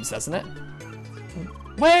of games, doesn't it?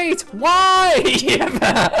 Wait, why?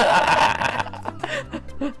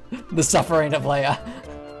 The suffering of Leia.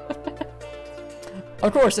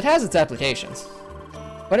 Of course, it has its applications,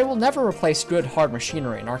 but it will never replace good hard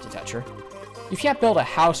machinery and architecture. You can't build a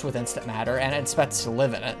house with instant matter and expect to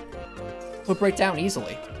live in it. It would break down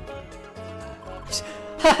easily.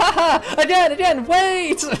 Again,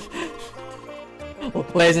 wait!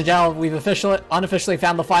 Ladies and gentlemen, we've unofficially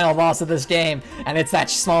found the final boss of this game, and it's that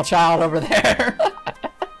small child over there.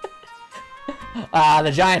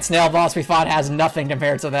 The giant snail boss we fought has nothing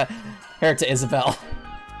compared to Isabel.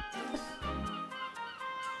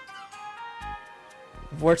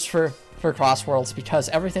 It works for Crossworlds because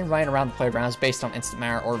everything running around the playground is based on instant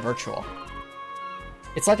matter or virtual.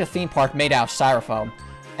 It's like a theme park made out of styrofoam,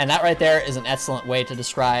 and that right there is an excellent way to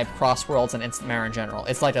describe Crossworlds and instant matter in general.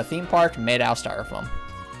 It's like a theme park made out of styrofoam.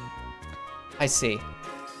 I see.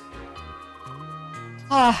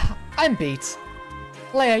 I'm beat.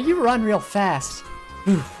 Leia, you run real fast.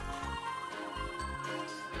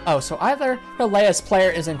 Oh, so either Leia's player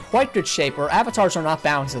is in quite good shape, or avatars are not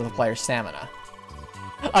bound to the player's stamina.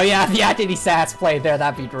 Oh yeah, if the activity stats played there,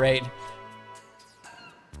 that'd be great.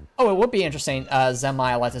 Oh, it would be interesting,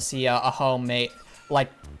 Zenmai, like to see a home made,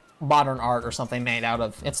 like, modern art or something made out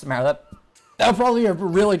of Instantmare. That would probably be a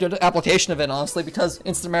really good application of it, honestly, because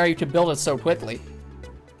Instantmare, you can build it so quickly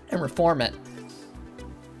and reform it.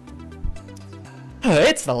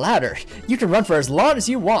 It's the ladder. You can run for as long as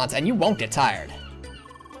you want, and you won't get tired.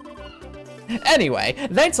 Anyway,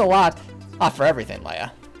 thanks a lot for everything,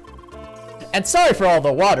 Leia. And sorry for all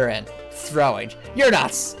the water and throwing. You're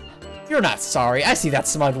not sorry. I see that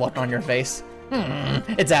smug look on your face.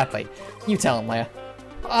 Exactly. You tell him, Leia.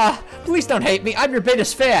 Please don't hate me. I'm your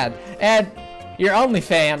biggest fan, and your only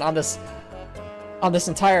fan on this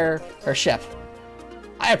entire ship.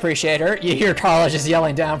 I appreciate her. You hear Carla just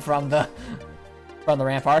yelling down from the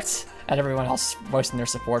ramparts, and everyone else voicing their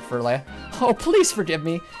support for Leia. Oh, please forgive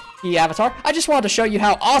me, Avatar. I just wanted to show you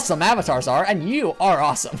how awesome avatars are, and you are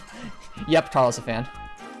awesome. Yep, Carla's a fan.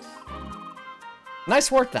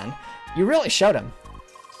 Nice work, then. You really showed him.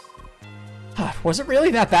 Was it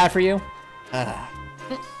really that bad for you? Well,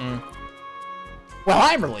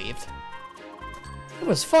 I'm relieved. It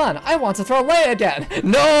was fun. I want to throw Leia again.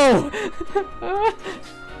 No!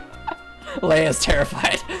 Leia's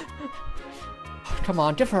terrified. Come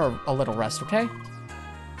on, give her a little rest, okay?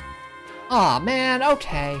 Aw, man,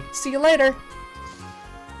 okay. See you later.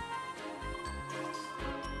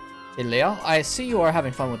 Hey, Leia, I see you are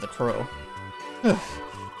having fun with the crew.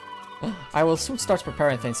 I will soon start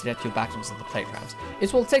preparing things to get you back into the playgrounds.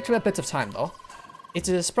 It will take a bit of time, though. It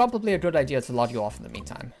is probably a good idea to log you off in the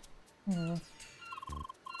meantime.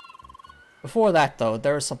 Before that, though,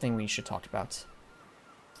 there is something we should talk about.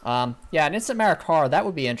 Yeah, an Instantmare car, that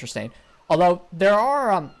would be interesting. Although, there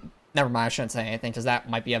are, never mind, I shouldn't say anything, because that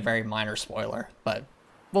might be a very minor spoiler, but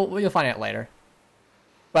you'll find out later.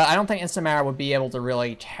 But I don't think Instantmare would be able to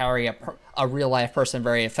really carry a real-life person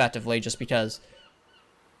very effectively, just because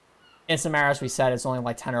Instantmare, as we said, is only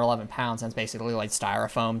like 10 or 11 pounds, and it's basically like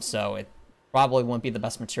styrofoam, so it probably wouldn't be the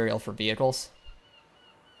best material for vehicles.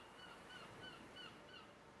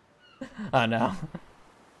 Oh no.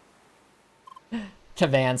 To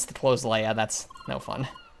Vans to close Leia, that's no fun.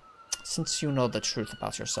 Since you know the truth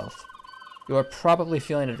about yourself, you are probably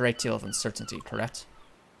feeling a great deal of uncertainty, correct?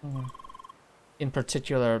 In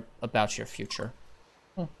particular, about your future.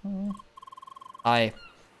 I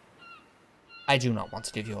do not want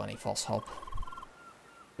to give you any false hope.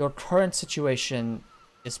 Your current situation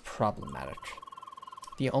is problematic.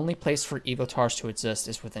 The only place for Evotars to exist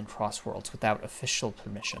is within Crossworlds without official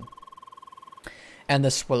permission. And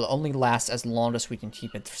this will only last as long as we can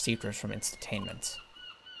keep it secret from Instantainment.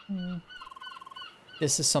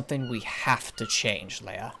 This is something we have to change,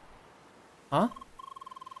 Leia. Huh?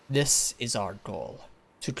 This is our goal.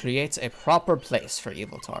 To create a proper place for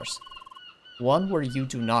Evotars. One where you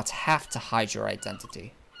do not have to hide your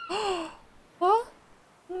identity. What?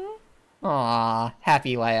 Aww,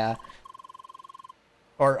 happy Leia.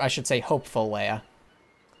 Or I should say hopeful Leia.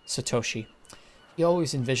 Satoshi. He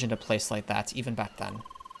always envisioned a place like that, even back then.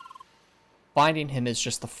 Finding him is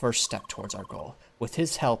just the first step towards our goal. With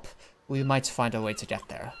his help, we might find a way to get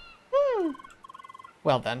there.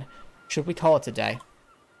 Well then, should we call it a day?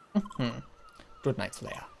 Good night,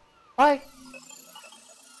 Leia. Bye!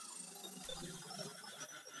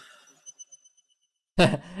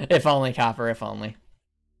 If only, Copper, if only.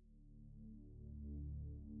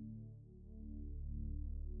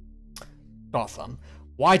 Gotham,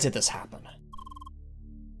 why did this happen?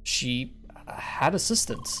 She had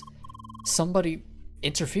assistance. Somebody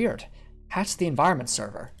interfered, hacked the environment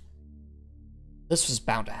server. This was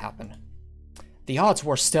bound to happen. The odds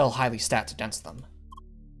were still highly stacked against them.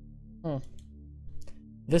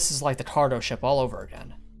 This is like the cargo ship all over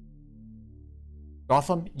again.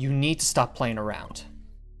 Gotham, you need to stop playing around.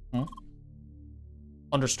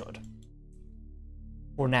 Understood.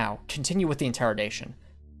 For now, continue with the interrogation.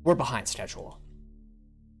 We're behind schedule.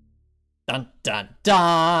 Dun dun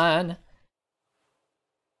dun!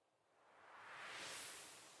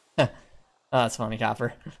 Oh, that's funny,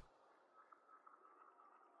 Copper.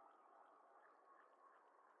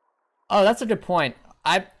 Oh, that's a good point.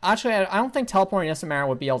 I don't think teleporting Instantmare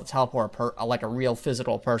would be able to teleport like a real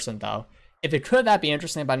physical person, though. If it could, that'd be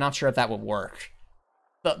interesting, but I'm not sure if that would work.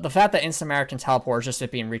 The fact that Instantmare can teleport is just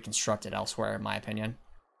it being reconstructed elsewhere, in my opinion.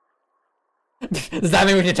 Does that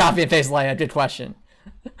mean we can copy and paste Leia? Good question.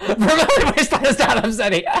 Vermillion Wasteland is not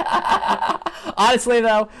upsetting. Honestly,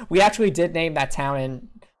 though, we actually did name that town in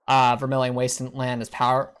Vermillion Wasteland as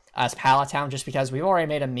Pallet Town, just because we've already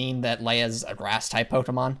made a meme that Leia's a grass-type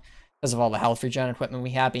Pokemon, because of all the health regen equipment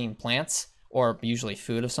we have being plants, or usually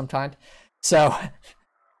food of some kind. So,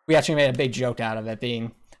 we actually made a big joke out of it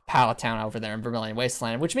being pallet town over there in Vermillion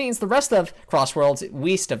Wasteland, which means the rest of Crossworlds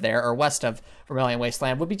west of there, or west of Vermillion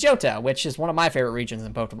Wasteland, would be Johto, which is one of my favorite regions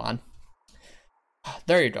in Pokemon.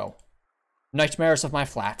 There you go. Nightmares of my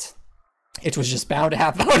flat. It was just bound to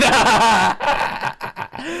happen.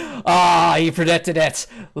 Ah, he predicted it.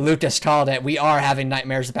 Lucas called it. We are having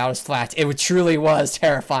nightmares about his flat. It truly was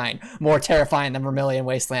terrifying. More terrifying than Vermillion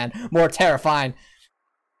Wasteland. More terrifying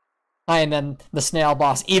than the snail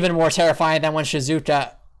boss. Even more terrifying than when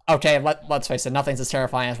Shizuka... Okay, let's face it. Nothing's as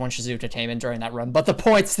terrifying as when Shizuka came in during that room. But the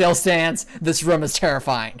point still stands. This room is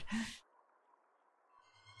terrifying.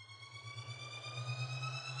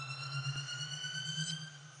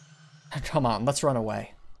 Come on, let's run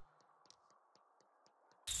away.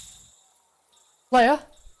 Leia?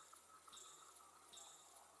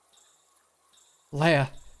 Leia,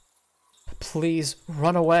 please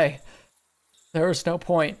run away. There is no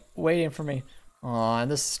point waiting for me. Aw,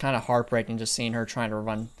 and this is kind of heartbreaking, just seeing her trying to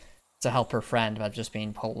run to help her friend, but just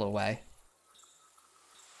being pulled away.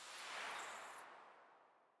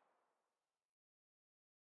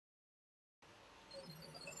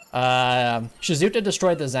 Shizuka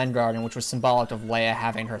destroyed the Zen Garden, which was symbolic of Leia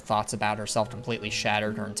having her thoughts about herself completely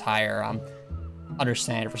shattered, her entire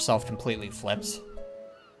understanding of herself completely flipped.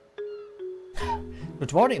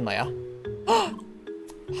 Good morning, Leia.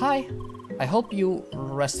 Hi. I hope you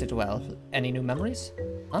rested well. Any new memories?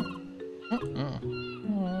 Huh?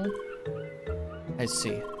 I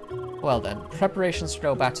see. Well then, preparations to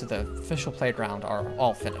go back to the official playground are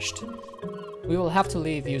all finished. We will have to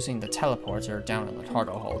leave using the teleporter down in the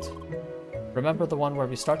cargo hold. Remember the one where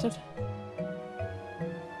we started?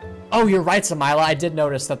 Oh, you're right, Samila. I did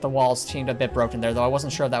notice that the walls seemed a bit broken there, though I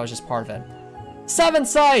wasn't sure if that was just part of it. Seven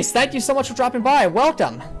Size! Thank you so much for dropping by.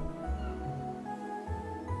 Welcome!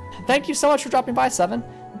 Thank you so much for dropping by, Seven.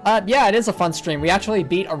 Yeah, it is a fun stream. We actually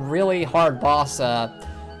beat a really hard boss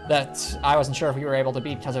that I wasn't sure if we were able to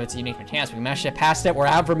beat because of its unique mechanics. We managed to get past it. We're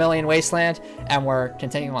out of Vermillion Wasteland, and we're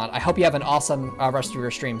continuing on. I hope you have an awesome rest of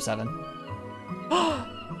your stream, Seven.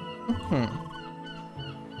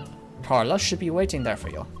 Carla should be waiting there for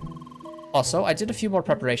you. Also, I did a few more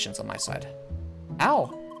preparations on my side.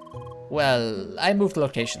 Ow. Well, I moved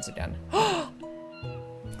locations again.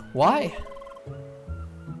 Why?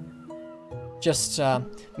 Just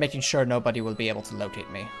making sure nobody will be able to locate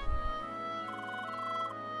me.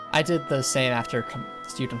 I did the same after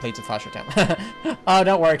you completed Flash Attempt. Oh,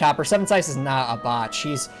 don't worry, Copper. Seven Size is not a bot.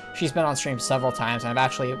 She's been on stream several times, and I've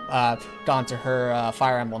actually gone to her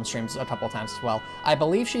Fire Emblem streams a couple of times as well. I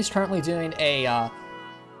believe she's currently doing a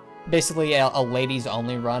basically a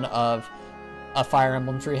ladies-only run of Fire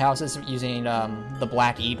Emblem Three Houses using the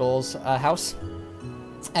Black Eagles house.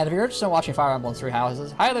 And if you're interested in watching Fire Emblem Three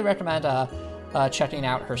Houses, highly recommend checking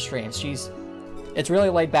out her streams. It's really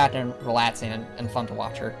laid back and relaxing and fun to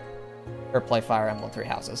watch her play Fire Emblem Three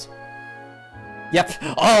Houses. Yep,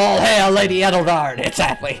 all hail Lady Edelgard,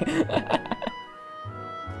 exactly.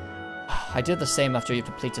 I did the same after you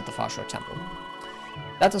completed the Fashio Temple.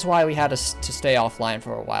 That is why we had to stay offline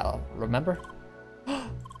for a while, remember?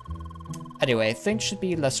 Anyway, things should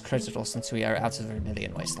be less critical since we are out of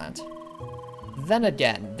Vermillion Wasteland. Then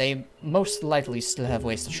again, they most likely still have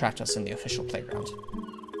ways to track us in the official playground.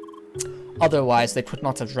 Otherwise, they could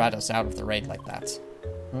not have dragged us out of the raid like that.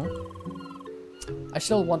 I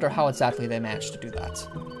still wonder how exactly they managed to do that.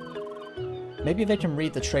 Maybe they can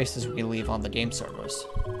read the traces we leave on the game servers.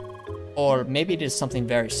 Or maybe it is something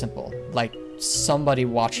very simple, like somebody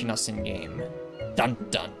watching us in-game. Dun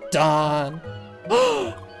dun dun!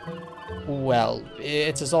 Well,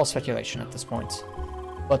 it is all speculation at this point.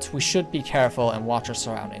 But we should be careful and watch our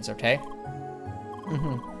surroundings, okay?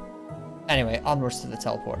 Anyway, onwards to the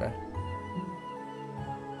teleporter.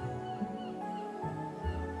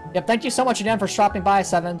 Yep, thank you so much again for stopping by,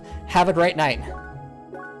 Seven. Have a great night.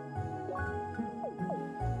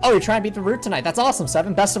 Oh, you're trying to beat the route tonight. That's awesome,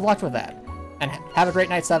 Seven. Best of luck with that. And have a great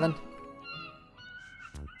night, Seven.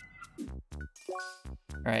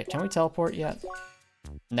 Alright, can we teleport yet?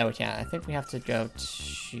 No, we can't. I think we have to go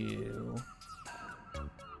to...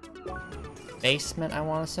 basement, I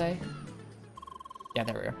want to say. Yeah,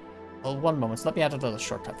 there we are. Well, one moment. So let me add a little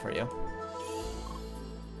shortcut for you.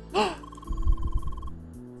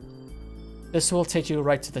 This will take you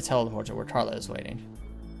right to the teleporter where Carla is waiting.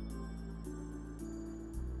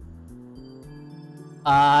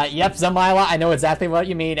 Yep, Zamila, I know exactly what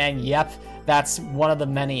you mean, and yep, that's one of the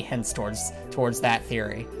many hints towards that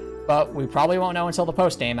theory. But we probably won't know until the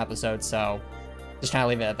post-game episode, so just kind of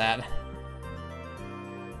leave it at that.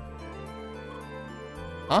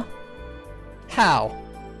 Huh? How?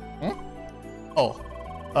 Oh.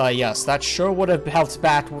 Yes, that sure would have helped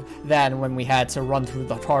back then when we had to run through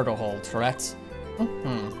the cargo hold, correct?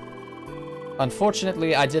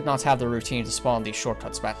 Unfortunately, I did not have the routine to spawn these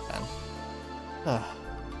shortcuts back then.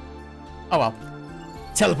 Oh well.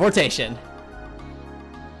 Teleportation!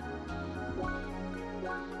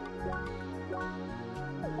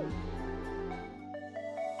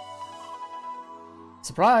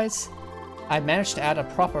 Surprise! I managed to add a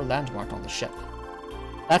proper landmark on the ship.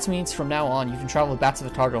 That means from now on, you can travel back to the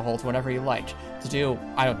cargo hold whenever you like. To do,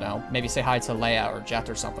 I don't know, maybe say hi to Leia or Jet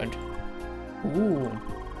or something. Ooh.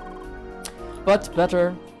 But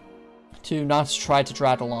better to not try to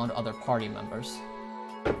drag along other party members.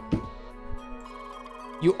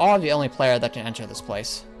 You are the only player that can enter this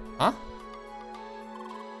place. Huh?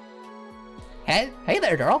 Hey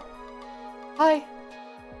there, girl. Hi.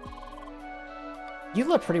 You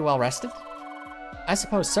look pretty well rested. I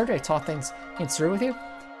suppose Sergey talked things through with you?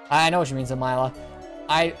 I know what you mean, Zamila.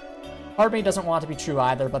 Part of me doesn't want it to be true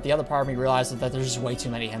either, but the other part of me realizes that there's just way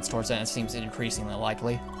too many hints towards it and it seems increasingly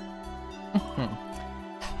likely.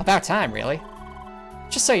 About time, really.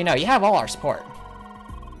 Just so you know, you have all our support.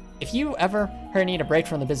 If you ever need a break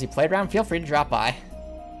from the busy playground, feel free to drop by.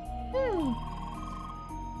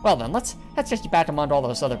 Well then, let's get you back among all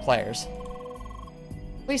those other players.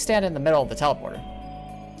 Please stand in the middle of the teleporter.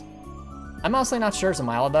 I'm honestly not sure,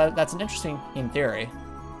 Zamila, but that's an interesting theory.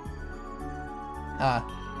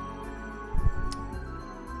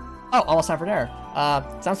 Oh, almost time for dinner.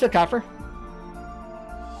 Sounds good, Copper.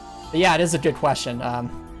 But yeah, it is a good question.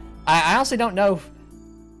 I honestly don't know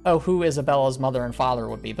who Isabella's mother and father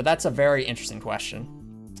would be, but that's a very interesting question.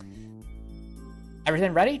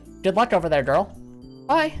 Everything ready? Good luck over there, girl.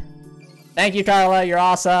 Bye. Thank you, Carla. You're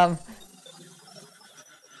awesome.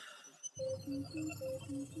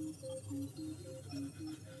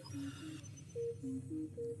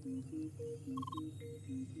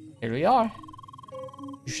 Here we are.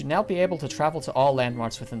 You should now be able to travel to all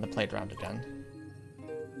landmarks within the playground again.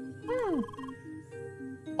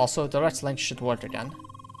 Also, direct link should work again.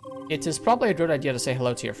 It is probably a good idea to say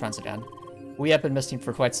hello to your friends again. We have been missing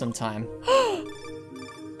for quite some time.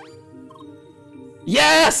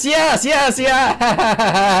 Yes! Yes! Yes!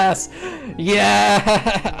 Yes!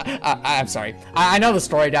 Yeah! I'm sorry. I know the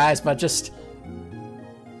story, guys, but just...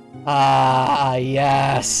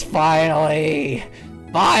 yes! Finally!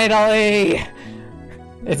 Finally!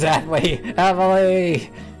 Exactly!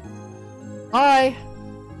 Emily! Hi!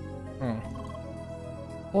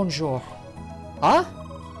 Bonjour. Huh?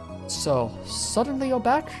 So, suddenly you're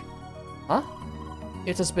back? Huh?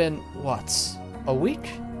 It has been, what, a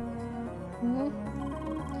week?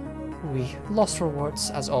 We lost for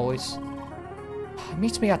words, as always.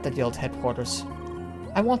 Meet me at the guild headquarters.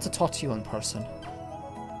 I want to talk to you in person.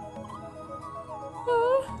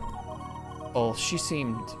 Oh, she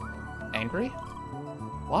seemed angry?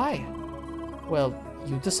 Why? Well,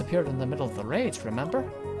 you disappeared in the middle of the raid, remember?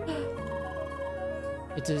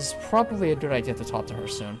 It is probably a good idea to talk to her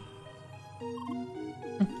soon.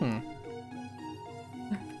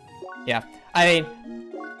 Yeah, I mean,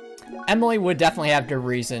 Emily would definitely have good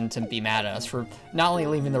reason to be mad at us for not only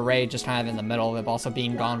leaving the raid just kind of in the middle, but also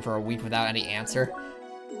being gone for a week without any answer.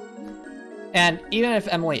 And even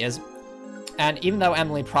though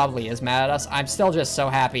Emily probably is mad at us, I'm still just so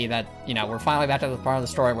happy that, you know, we're finally back to the part of the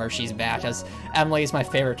story where she's back, as Emily is my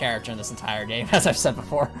favorite character in this entire game, as I've said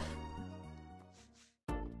before.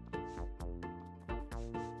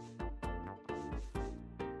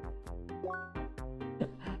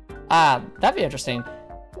 That'd be interesting.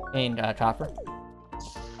 Copper.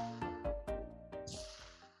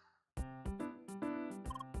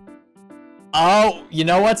 Oh, you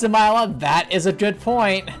know what's in my love? That is a good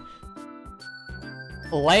point.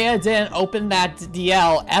 Leia didn't open that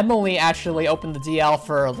DL. Emily actually opened the DL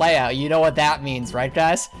for Leia. You know what that means, right,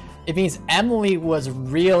 guys? It means Emily was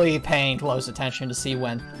really paying close attention to see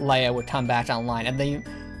when Leia would come back online. And then,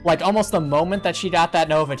 like, almost the moment that she got that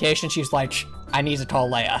notification, she's like, I need to call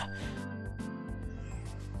Leia.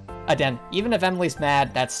 Again, even if Emily's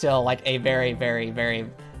mad, that's still, like, a very, very, very,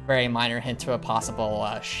 very minor hint to a possible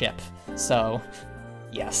ship. So,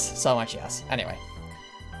 yes. So much yes. Anyway.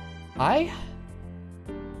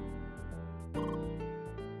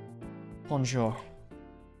 Bonjour.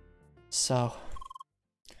 So,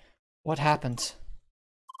 what happened?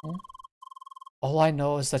 All I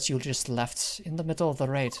know is that you just left in the middle of the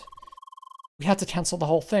raid. We had to cancel the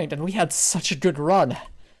whole thing, and we had such a good run.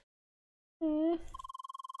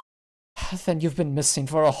 Then you've been missing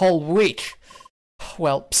for a whole week.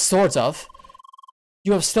 Well, sort of.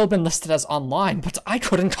 You have still been listed as online, but I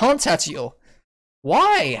couldn't contact you.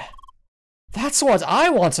 Why? That's what I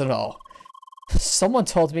want to know. Someone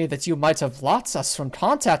told me that you might have blocked us from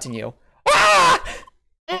contacting you. Ah!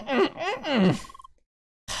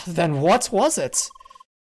 Then what was it?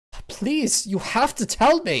 Please, you have to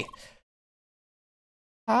tell me.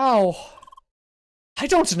 How? I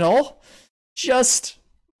don't know. Just...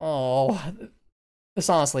 Oh, this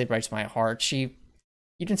honestly breaks my heart. You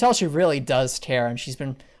can tell she really does care, and she's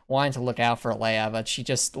been wanting to look out for Leia, but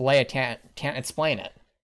Leia can't explain it.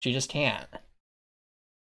 She just can't.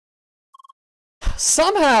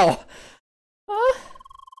 Somehow!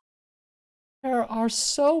 There are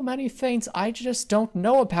so many things I just don't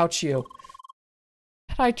know about you.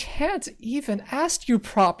 And I can't even ask you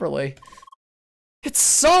properly. It's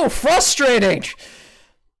so frustrating!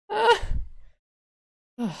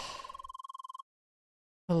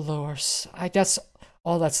 Dolores, I guess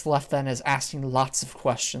all that's left then is asking lots of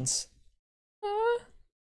questions.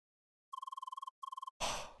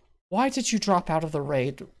 Why did you drop out of the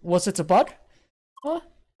raid? Was it a bug?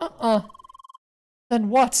 Then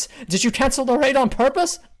what? Did you cancel the raid on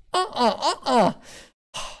purpose? Then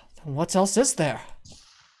what else is there?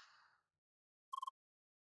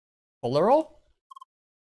 Plural?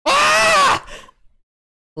 Ah!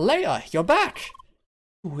 Leia, you're back!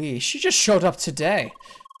 She just showed up today.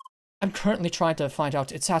 I'm currently trying to find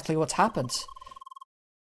out exactly what's happened.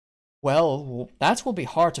 Well, that will be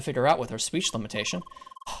hard to figure out with her speech limitation.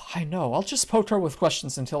 I know, I'll just poke her with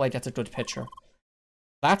questions until I get a good picture.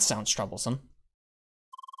 That sounds troublesome.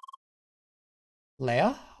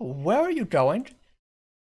 Leia, where are you going?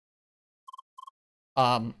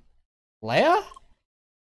 Leia?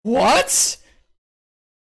 What?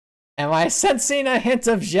 Am I sensing a hint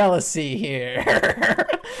of jealousy here?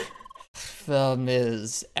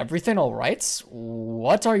 Is everything alright?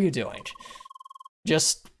 What are you doing?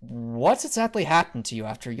 Just, what exactly happened to you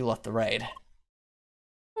after you left the raid?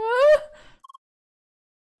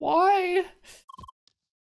 Why?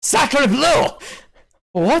 Sacre Bleu!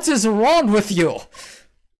 What is wrong with you?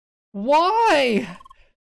 Why?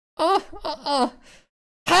 How?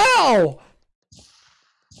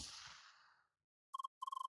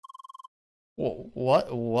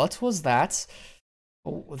 What was that?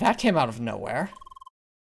 That came out of nowhere.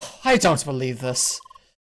 I don't believe this.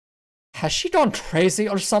 Has she gone crazy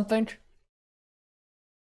or something?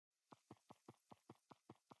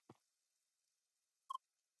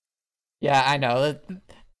 Yeah, I know.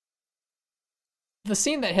 The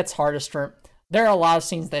scene that hits hardest for... There are a lot of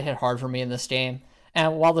scenes that hit hard for me in this game.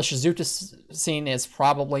 And while the Shizuka scene is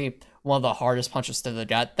probably one of the hardest punches to the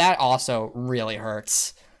gut, that also really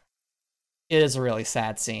hurts. It is a really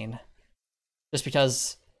sad scene. Just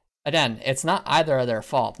because, again, it's not either of their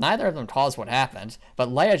fault. Neither of them caused what happened, but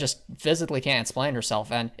Leia just physically can't explain herself,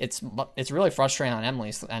 and it's really frustrating on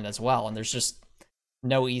Emily's end as well, and there's just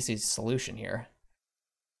no easy solution here.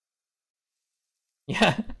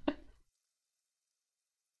 Yeah.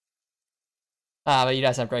 But you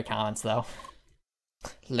guys have great comments, though.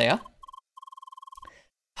 Leia?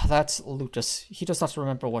 That's Lucas. He does not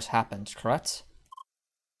remember what happened, correct?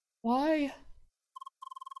 Why?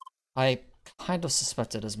 I kind of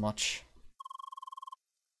suspected as much.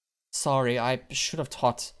 Sorry, I should have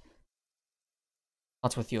talked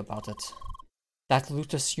not with you about it. That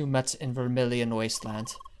Lutus you met in Vermillion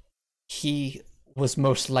Wasteland, he was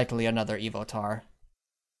most likely another Evotar.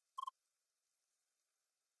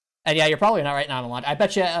 And yeah, you're probably not right now, Milan. I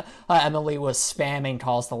bet you Emily was spamming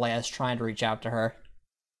calls to Leia's trying to reach out to her.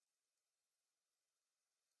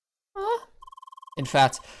 In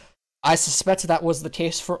fact, I suspect that was the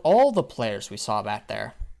case for all the players we saw back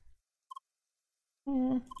there.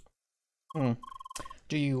 Do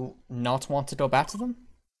you not want to go back to them?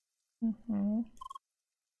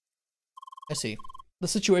 I see. The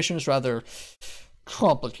situation is rather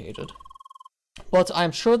complicated. But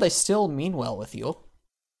I'm sure they still mean well with you.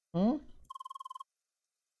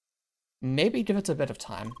 Maybe give it a bit of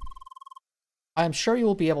time. I am sure you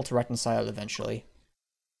will be able to reconcile eventually.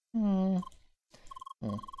 I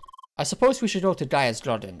suppose we should go to Gaia's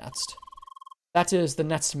Garden next. That is the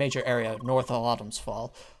next major area north of Autumn's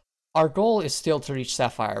Fall. Our goal is still to reach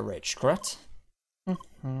Sapphire Ridge, correct?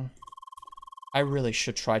 I really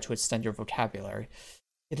should try to extend your vocabulary.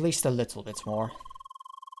 At least a little bit more.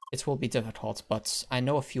 It will be difficult, but I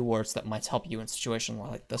know a few words that might help you in situations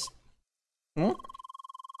like this.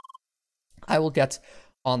 I will get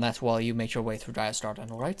on that while you make your way through Gaia's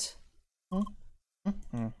Garden, alright?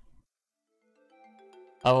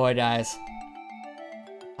 Oh boy, guys.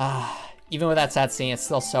 Even with that sad scene, it's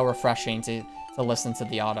still so refreshing to listen to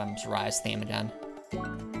the Autumn's Rise theme again.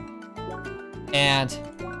 And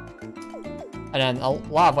then a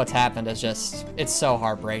lot of what's happened is just, it's so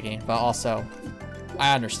heartbreaking, but also,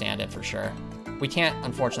 I understand it for sure. we can't,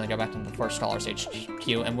 unfortunately, go back to the first Scholars HQ,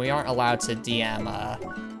 and we aren't allowed to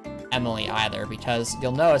DM Emily either, because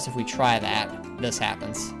you'll notice if we try that, this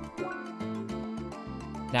happens.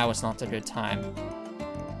 Now is not a good time.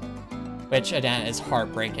 Which, again, is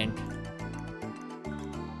heartbreaking.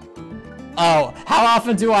 Oh, how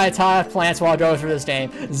often do I attack plants while I go through this game?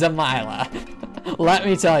 Zamila. Let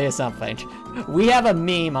me tell you something. We have a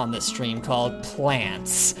meme on this stream called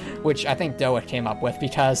Plants, which I think Doa came up with,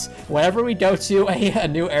 because whenever we go to a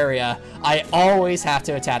new area, I always have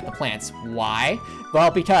to attack the plants. Why? Well,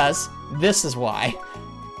 because this is why.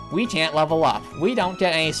 We can't level up. We don't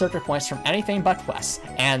get any circuit points from anything but quests.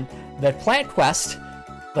 And the plant quest,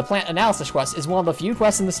 the plant analysis quest, is one of the few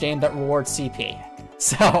quests in this game that rewards CP.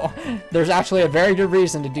 So, there's actually a very good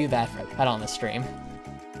reason to do that on this stream.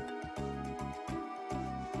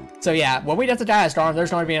 So yeah, when we get to Dias Darm,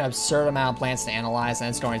 there's going to be an absurd amount of plants to analyze, and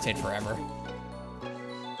it's going to take forever.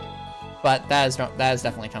 But that is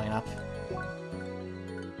definitely coming up.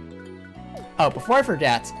 Oh, before I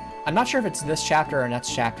forget, I'm not sure if it's this chapter or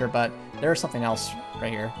next chapter, but there's something else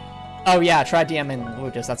right here. Oh yeah, try DMing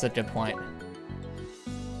Lucas, that's a good point.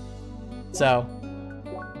 So,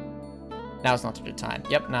 now's not a good time.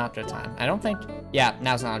 Yep, not a good time. I don't think... Yeah,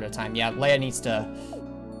 now's not a good time. Yeah, Leia needs to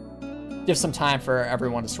give some time for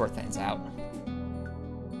everyone to sort things out.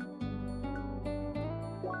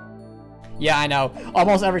 Yeah, I know.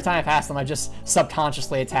 Almost every time I pass them, I just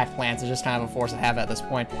subconsciously attack plants. It's just kind of a force of habit at this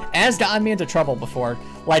point. And it's gotten me into trouble before.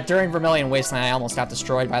 Like, during Vermillion Wasteland, I almost got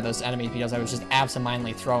destroyed by those enemies because I was just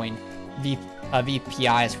absentmindedly throwing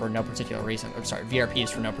VPIs for no particular reason. Or, sorry, VRPs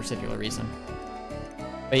for no particular reason.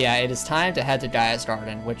 But yeah, it is time to head to Dias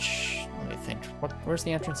Garden, which... Let me think. Where's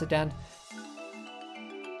the entrance again?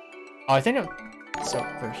 Oh, I think it... So,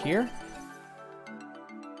 over here?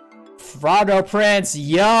 Froggo Prince!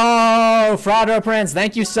 Yo! Froggo Prince,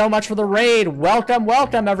 thank you so much for the raid! Welcome,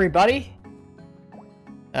 welcome, everybody!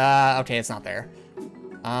 Okay, it's not there.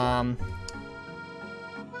 Up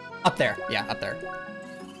there. Yeah, up there.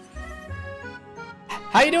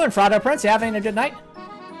 How you doing, Froggo Prince? You having a good night?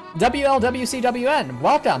 WLWCWN,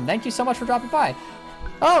 welcome! Thank you so much for dropping by.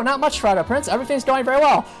 Oh, not much, Froggo Prince. Everything's going very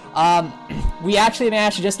well. We actually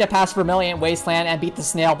managed to just get past Vermillion Wasteland and beat the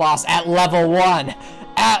snail boss at level 1.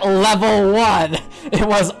 At level 1! It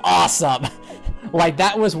was awesome! Like,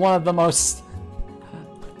 that was one of the most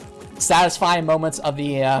satisfying moments of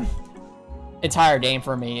the entire game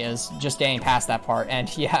for me, is just getting past that part,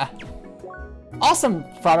 and yeah. Awesome,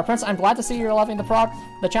 Froggo Prince. I'm glad to see you're loving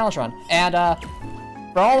the challenge run. And,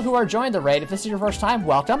 for all who are joining the raid, if this is your first time,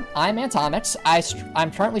 welcome. I'm Antomicx.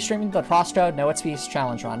 I'm currently streaming the CrossCode No EXP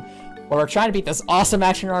challenge run, where we're trying to beat this awesome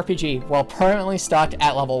action RPG while permanently stuck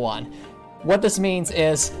at level 1. What this means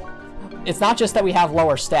is, it's not just that we have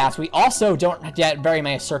lower stats, we also don't get very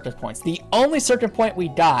many circuit points. The only circuit point we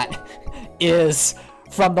got is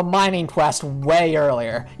from the mining quest way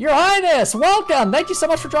earlier. Your Highness, welcome! Thank you so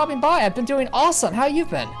much for dropping by. I've been doing awesome. How you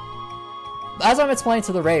been? As I'm explaining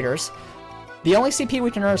to the raiders, the only CP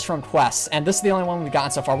we can earn is from quests, and this is the only one we've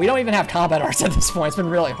gotten so far. We don't even have combat arts at this point. It's been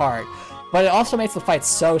really hard. But it also makes the fight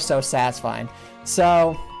so satisfying.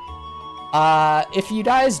 So, if you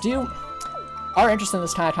guys are interested in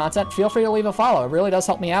this kind of content, feel free to leave a follow. It really does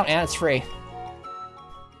help me out, and it's free.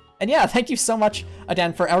 And yeah, thank you so much,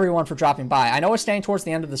 again, for everyone for dropping by. I know it's getting towards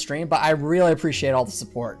the end of the stream, but I really appreciate all the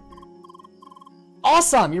support.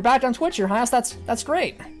 Awesome! You're back on Twitch, Your Highness. That's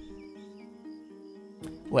great.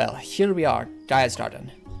 Well, here we are, Dias Garden.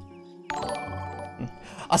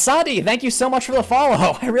 Asadi, thank you so much for the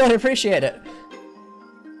follow. I really appreciate it.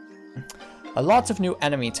 Lots of new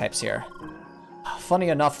enemy types here. Funny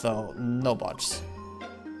enough, though, no bugs.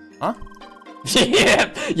 Huh?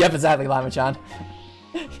 Yep, exactly, Lima-chan.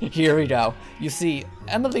 Here we go. You see,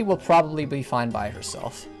 Emily will probably be fine by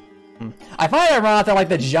herself. I find it ironic that, like,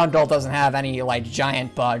 the jungle doesn't have any, like,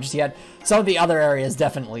 giant bugs, yet some of the other areas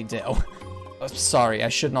definitely do. Sorry, I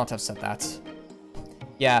should not have said that.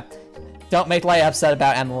 Yeah, don't make Leia upset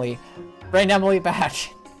about Emily. Bring Emily back.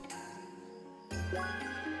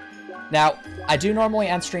 Now, I do normally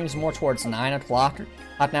end streams more towards 9 o'clock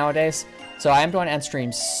nowadays, so I am going to end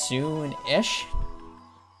streams soon-ish.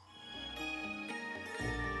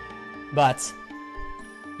 But,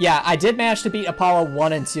 yeah, I did manage to beat Apollo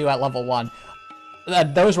 1 and 2 at level 1.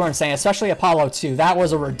 Those were insane, especially Apollo 2. That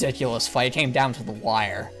was a ridiculous fight. It came down to the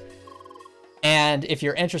wire. And if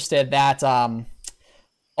you're interested, that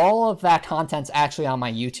all of that content's actually on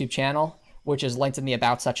my YouTube channel, which is linked in the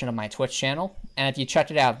About section of my Twitch channel. And if you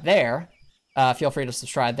check it out there, feel free to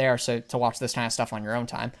subscribe there to watch this kind of stuff on your own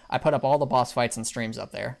time. I put up all the boss fights and streams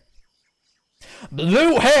up there.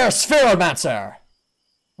 Blue Hair Spheromancer!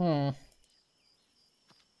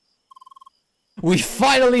 We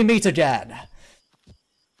finally meet again!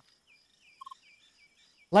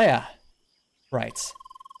 Leia. Right.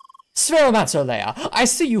 Spheromancer Leia, I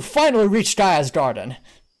see you finally reached Gaia's garden.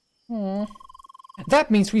 That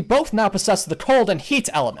means we both now possess the cold and heat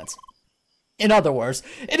element. In other words,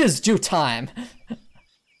 it is due time.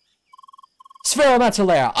 Spheromancer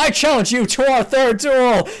Leia, I challenge you to our third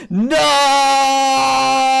duel! No!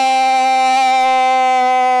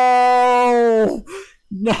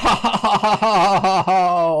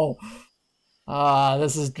 No!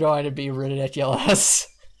 This is going to be ridiculous.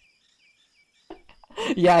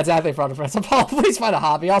 Yeah, exactly, Front of Prince. Apollo, please find a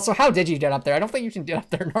hobby. Also, how did you get up there? I don't think you can get up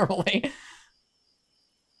there normally.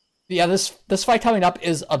 Yeah, this fight coming up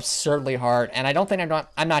is absurdly hard, and I don't think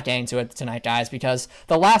I'm not getting to it tonight, guys, because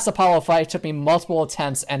the last Apollo fight took me multiple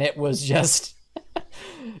attempts, and it was just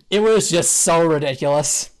it was just so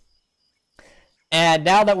ridiculous. And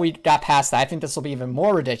now that we got past that, I think this will be even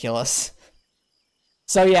more ridiculous.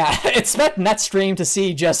 So yeah, expect next stream to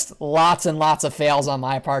see just lots and lots of fails on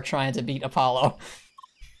my part trying to beat Apollo.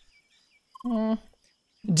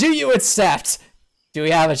 Do you accept? Do we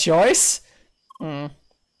have a choice? Do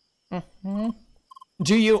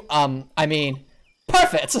you, I mean,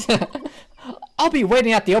 perfect! I'll be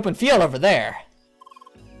waiting at the open field over there.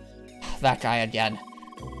 That guy again.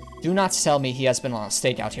 Do not tell me he has been on a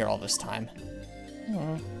stakeout here all this time.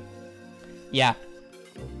 Yeah.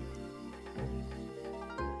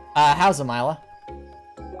 How's Amila?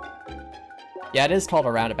 Yeah, it is called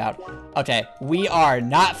a roundabout. Okay, we are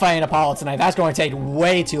not fighting Apollo tonight. That's going to take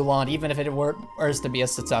way too long, even if it were to be a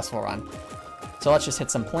successful run. So let's just hit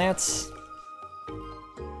some plants.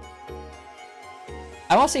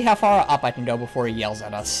 I want to see how far up I can go before he yells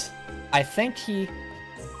at us. I think he...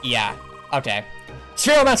 Yeah, okay.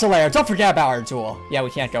 Spheromancer Lair, don't forget about our duel. Yeah,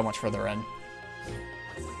 we can't go much further in.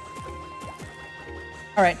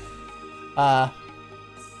 Alright.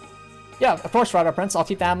 Yeah, of course, Frado Prince. I'll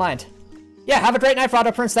keep that in mind. Yeah, have a great night,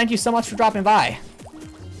 Frado Prince. Thank you so much for dropping by.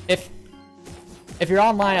 If you're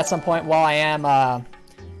online at some point while I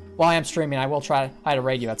am streaming, I will try to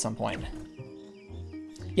raid you at some point.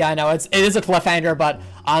 Yeah, I know it is a cliffhanger, but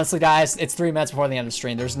honestly, guys, it's 3 minutes before the end of the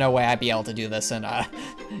stream. There's no way I'd be able to do this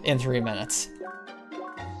in 3 minutes.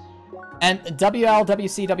 And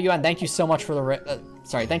WLWCWN, thank you so much for the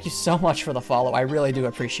thank you so much for the follow. I really do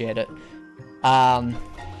appreciate it. Now,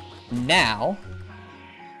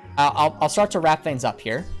 I'll start to wrap things up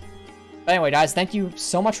here. But anyway, guys, thank you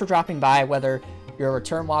so much for dropping by, whether you're a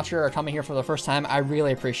return watcher or coming here for the first time. I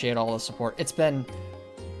really appreciate all the support. It's been...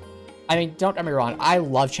 I mean, don't get me wrong, I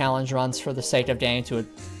love challenge runs for the sake of getting to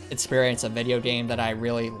experience a video game that I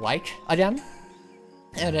really like again,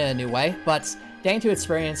 and in a new way, but getting to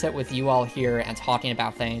experience it with you all here and talking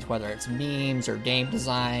about things, whether it's memes or game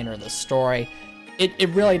design or the story, it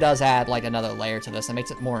really does add like another layer to this and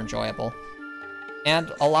makes it more enjoyable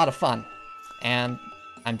and a lot of fun. And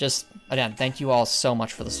I'm just, again, thank you all so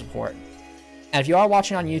much for the support. And if you are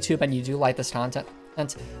watching on YouTube and you do like this content,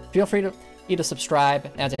 feel free to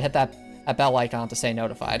subscribe and to hit that bell icon to stay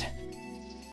notified.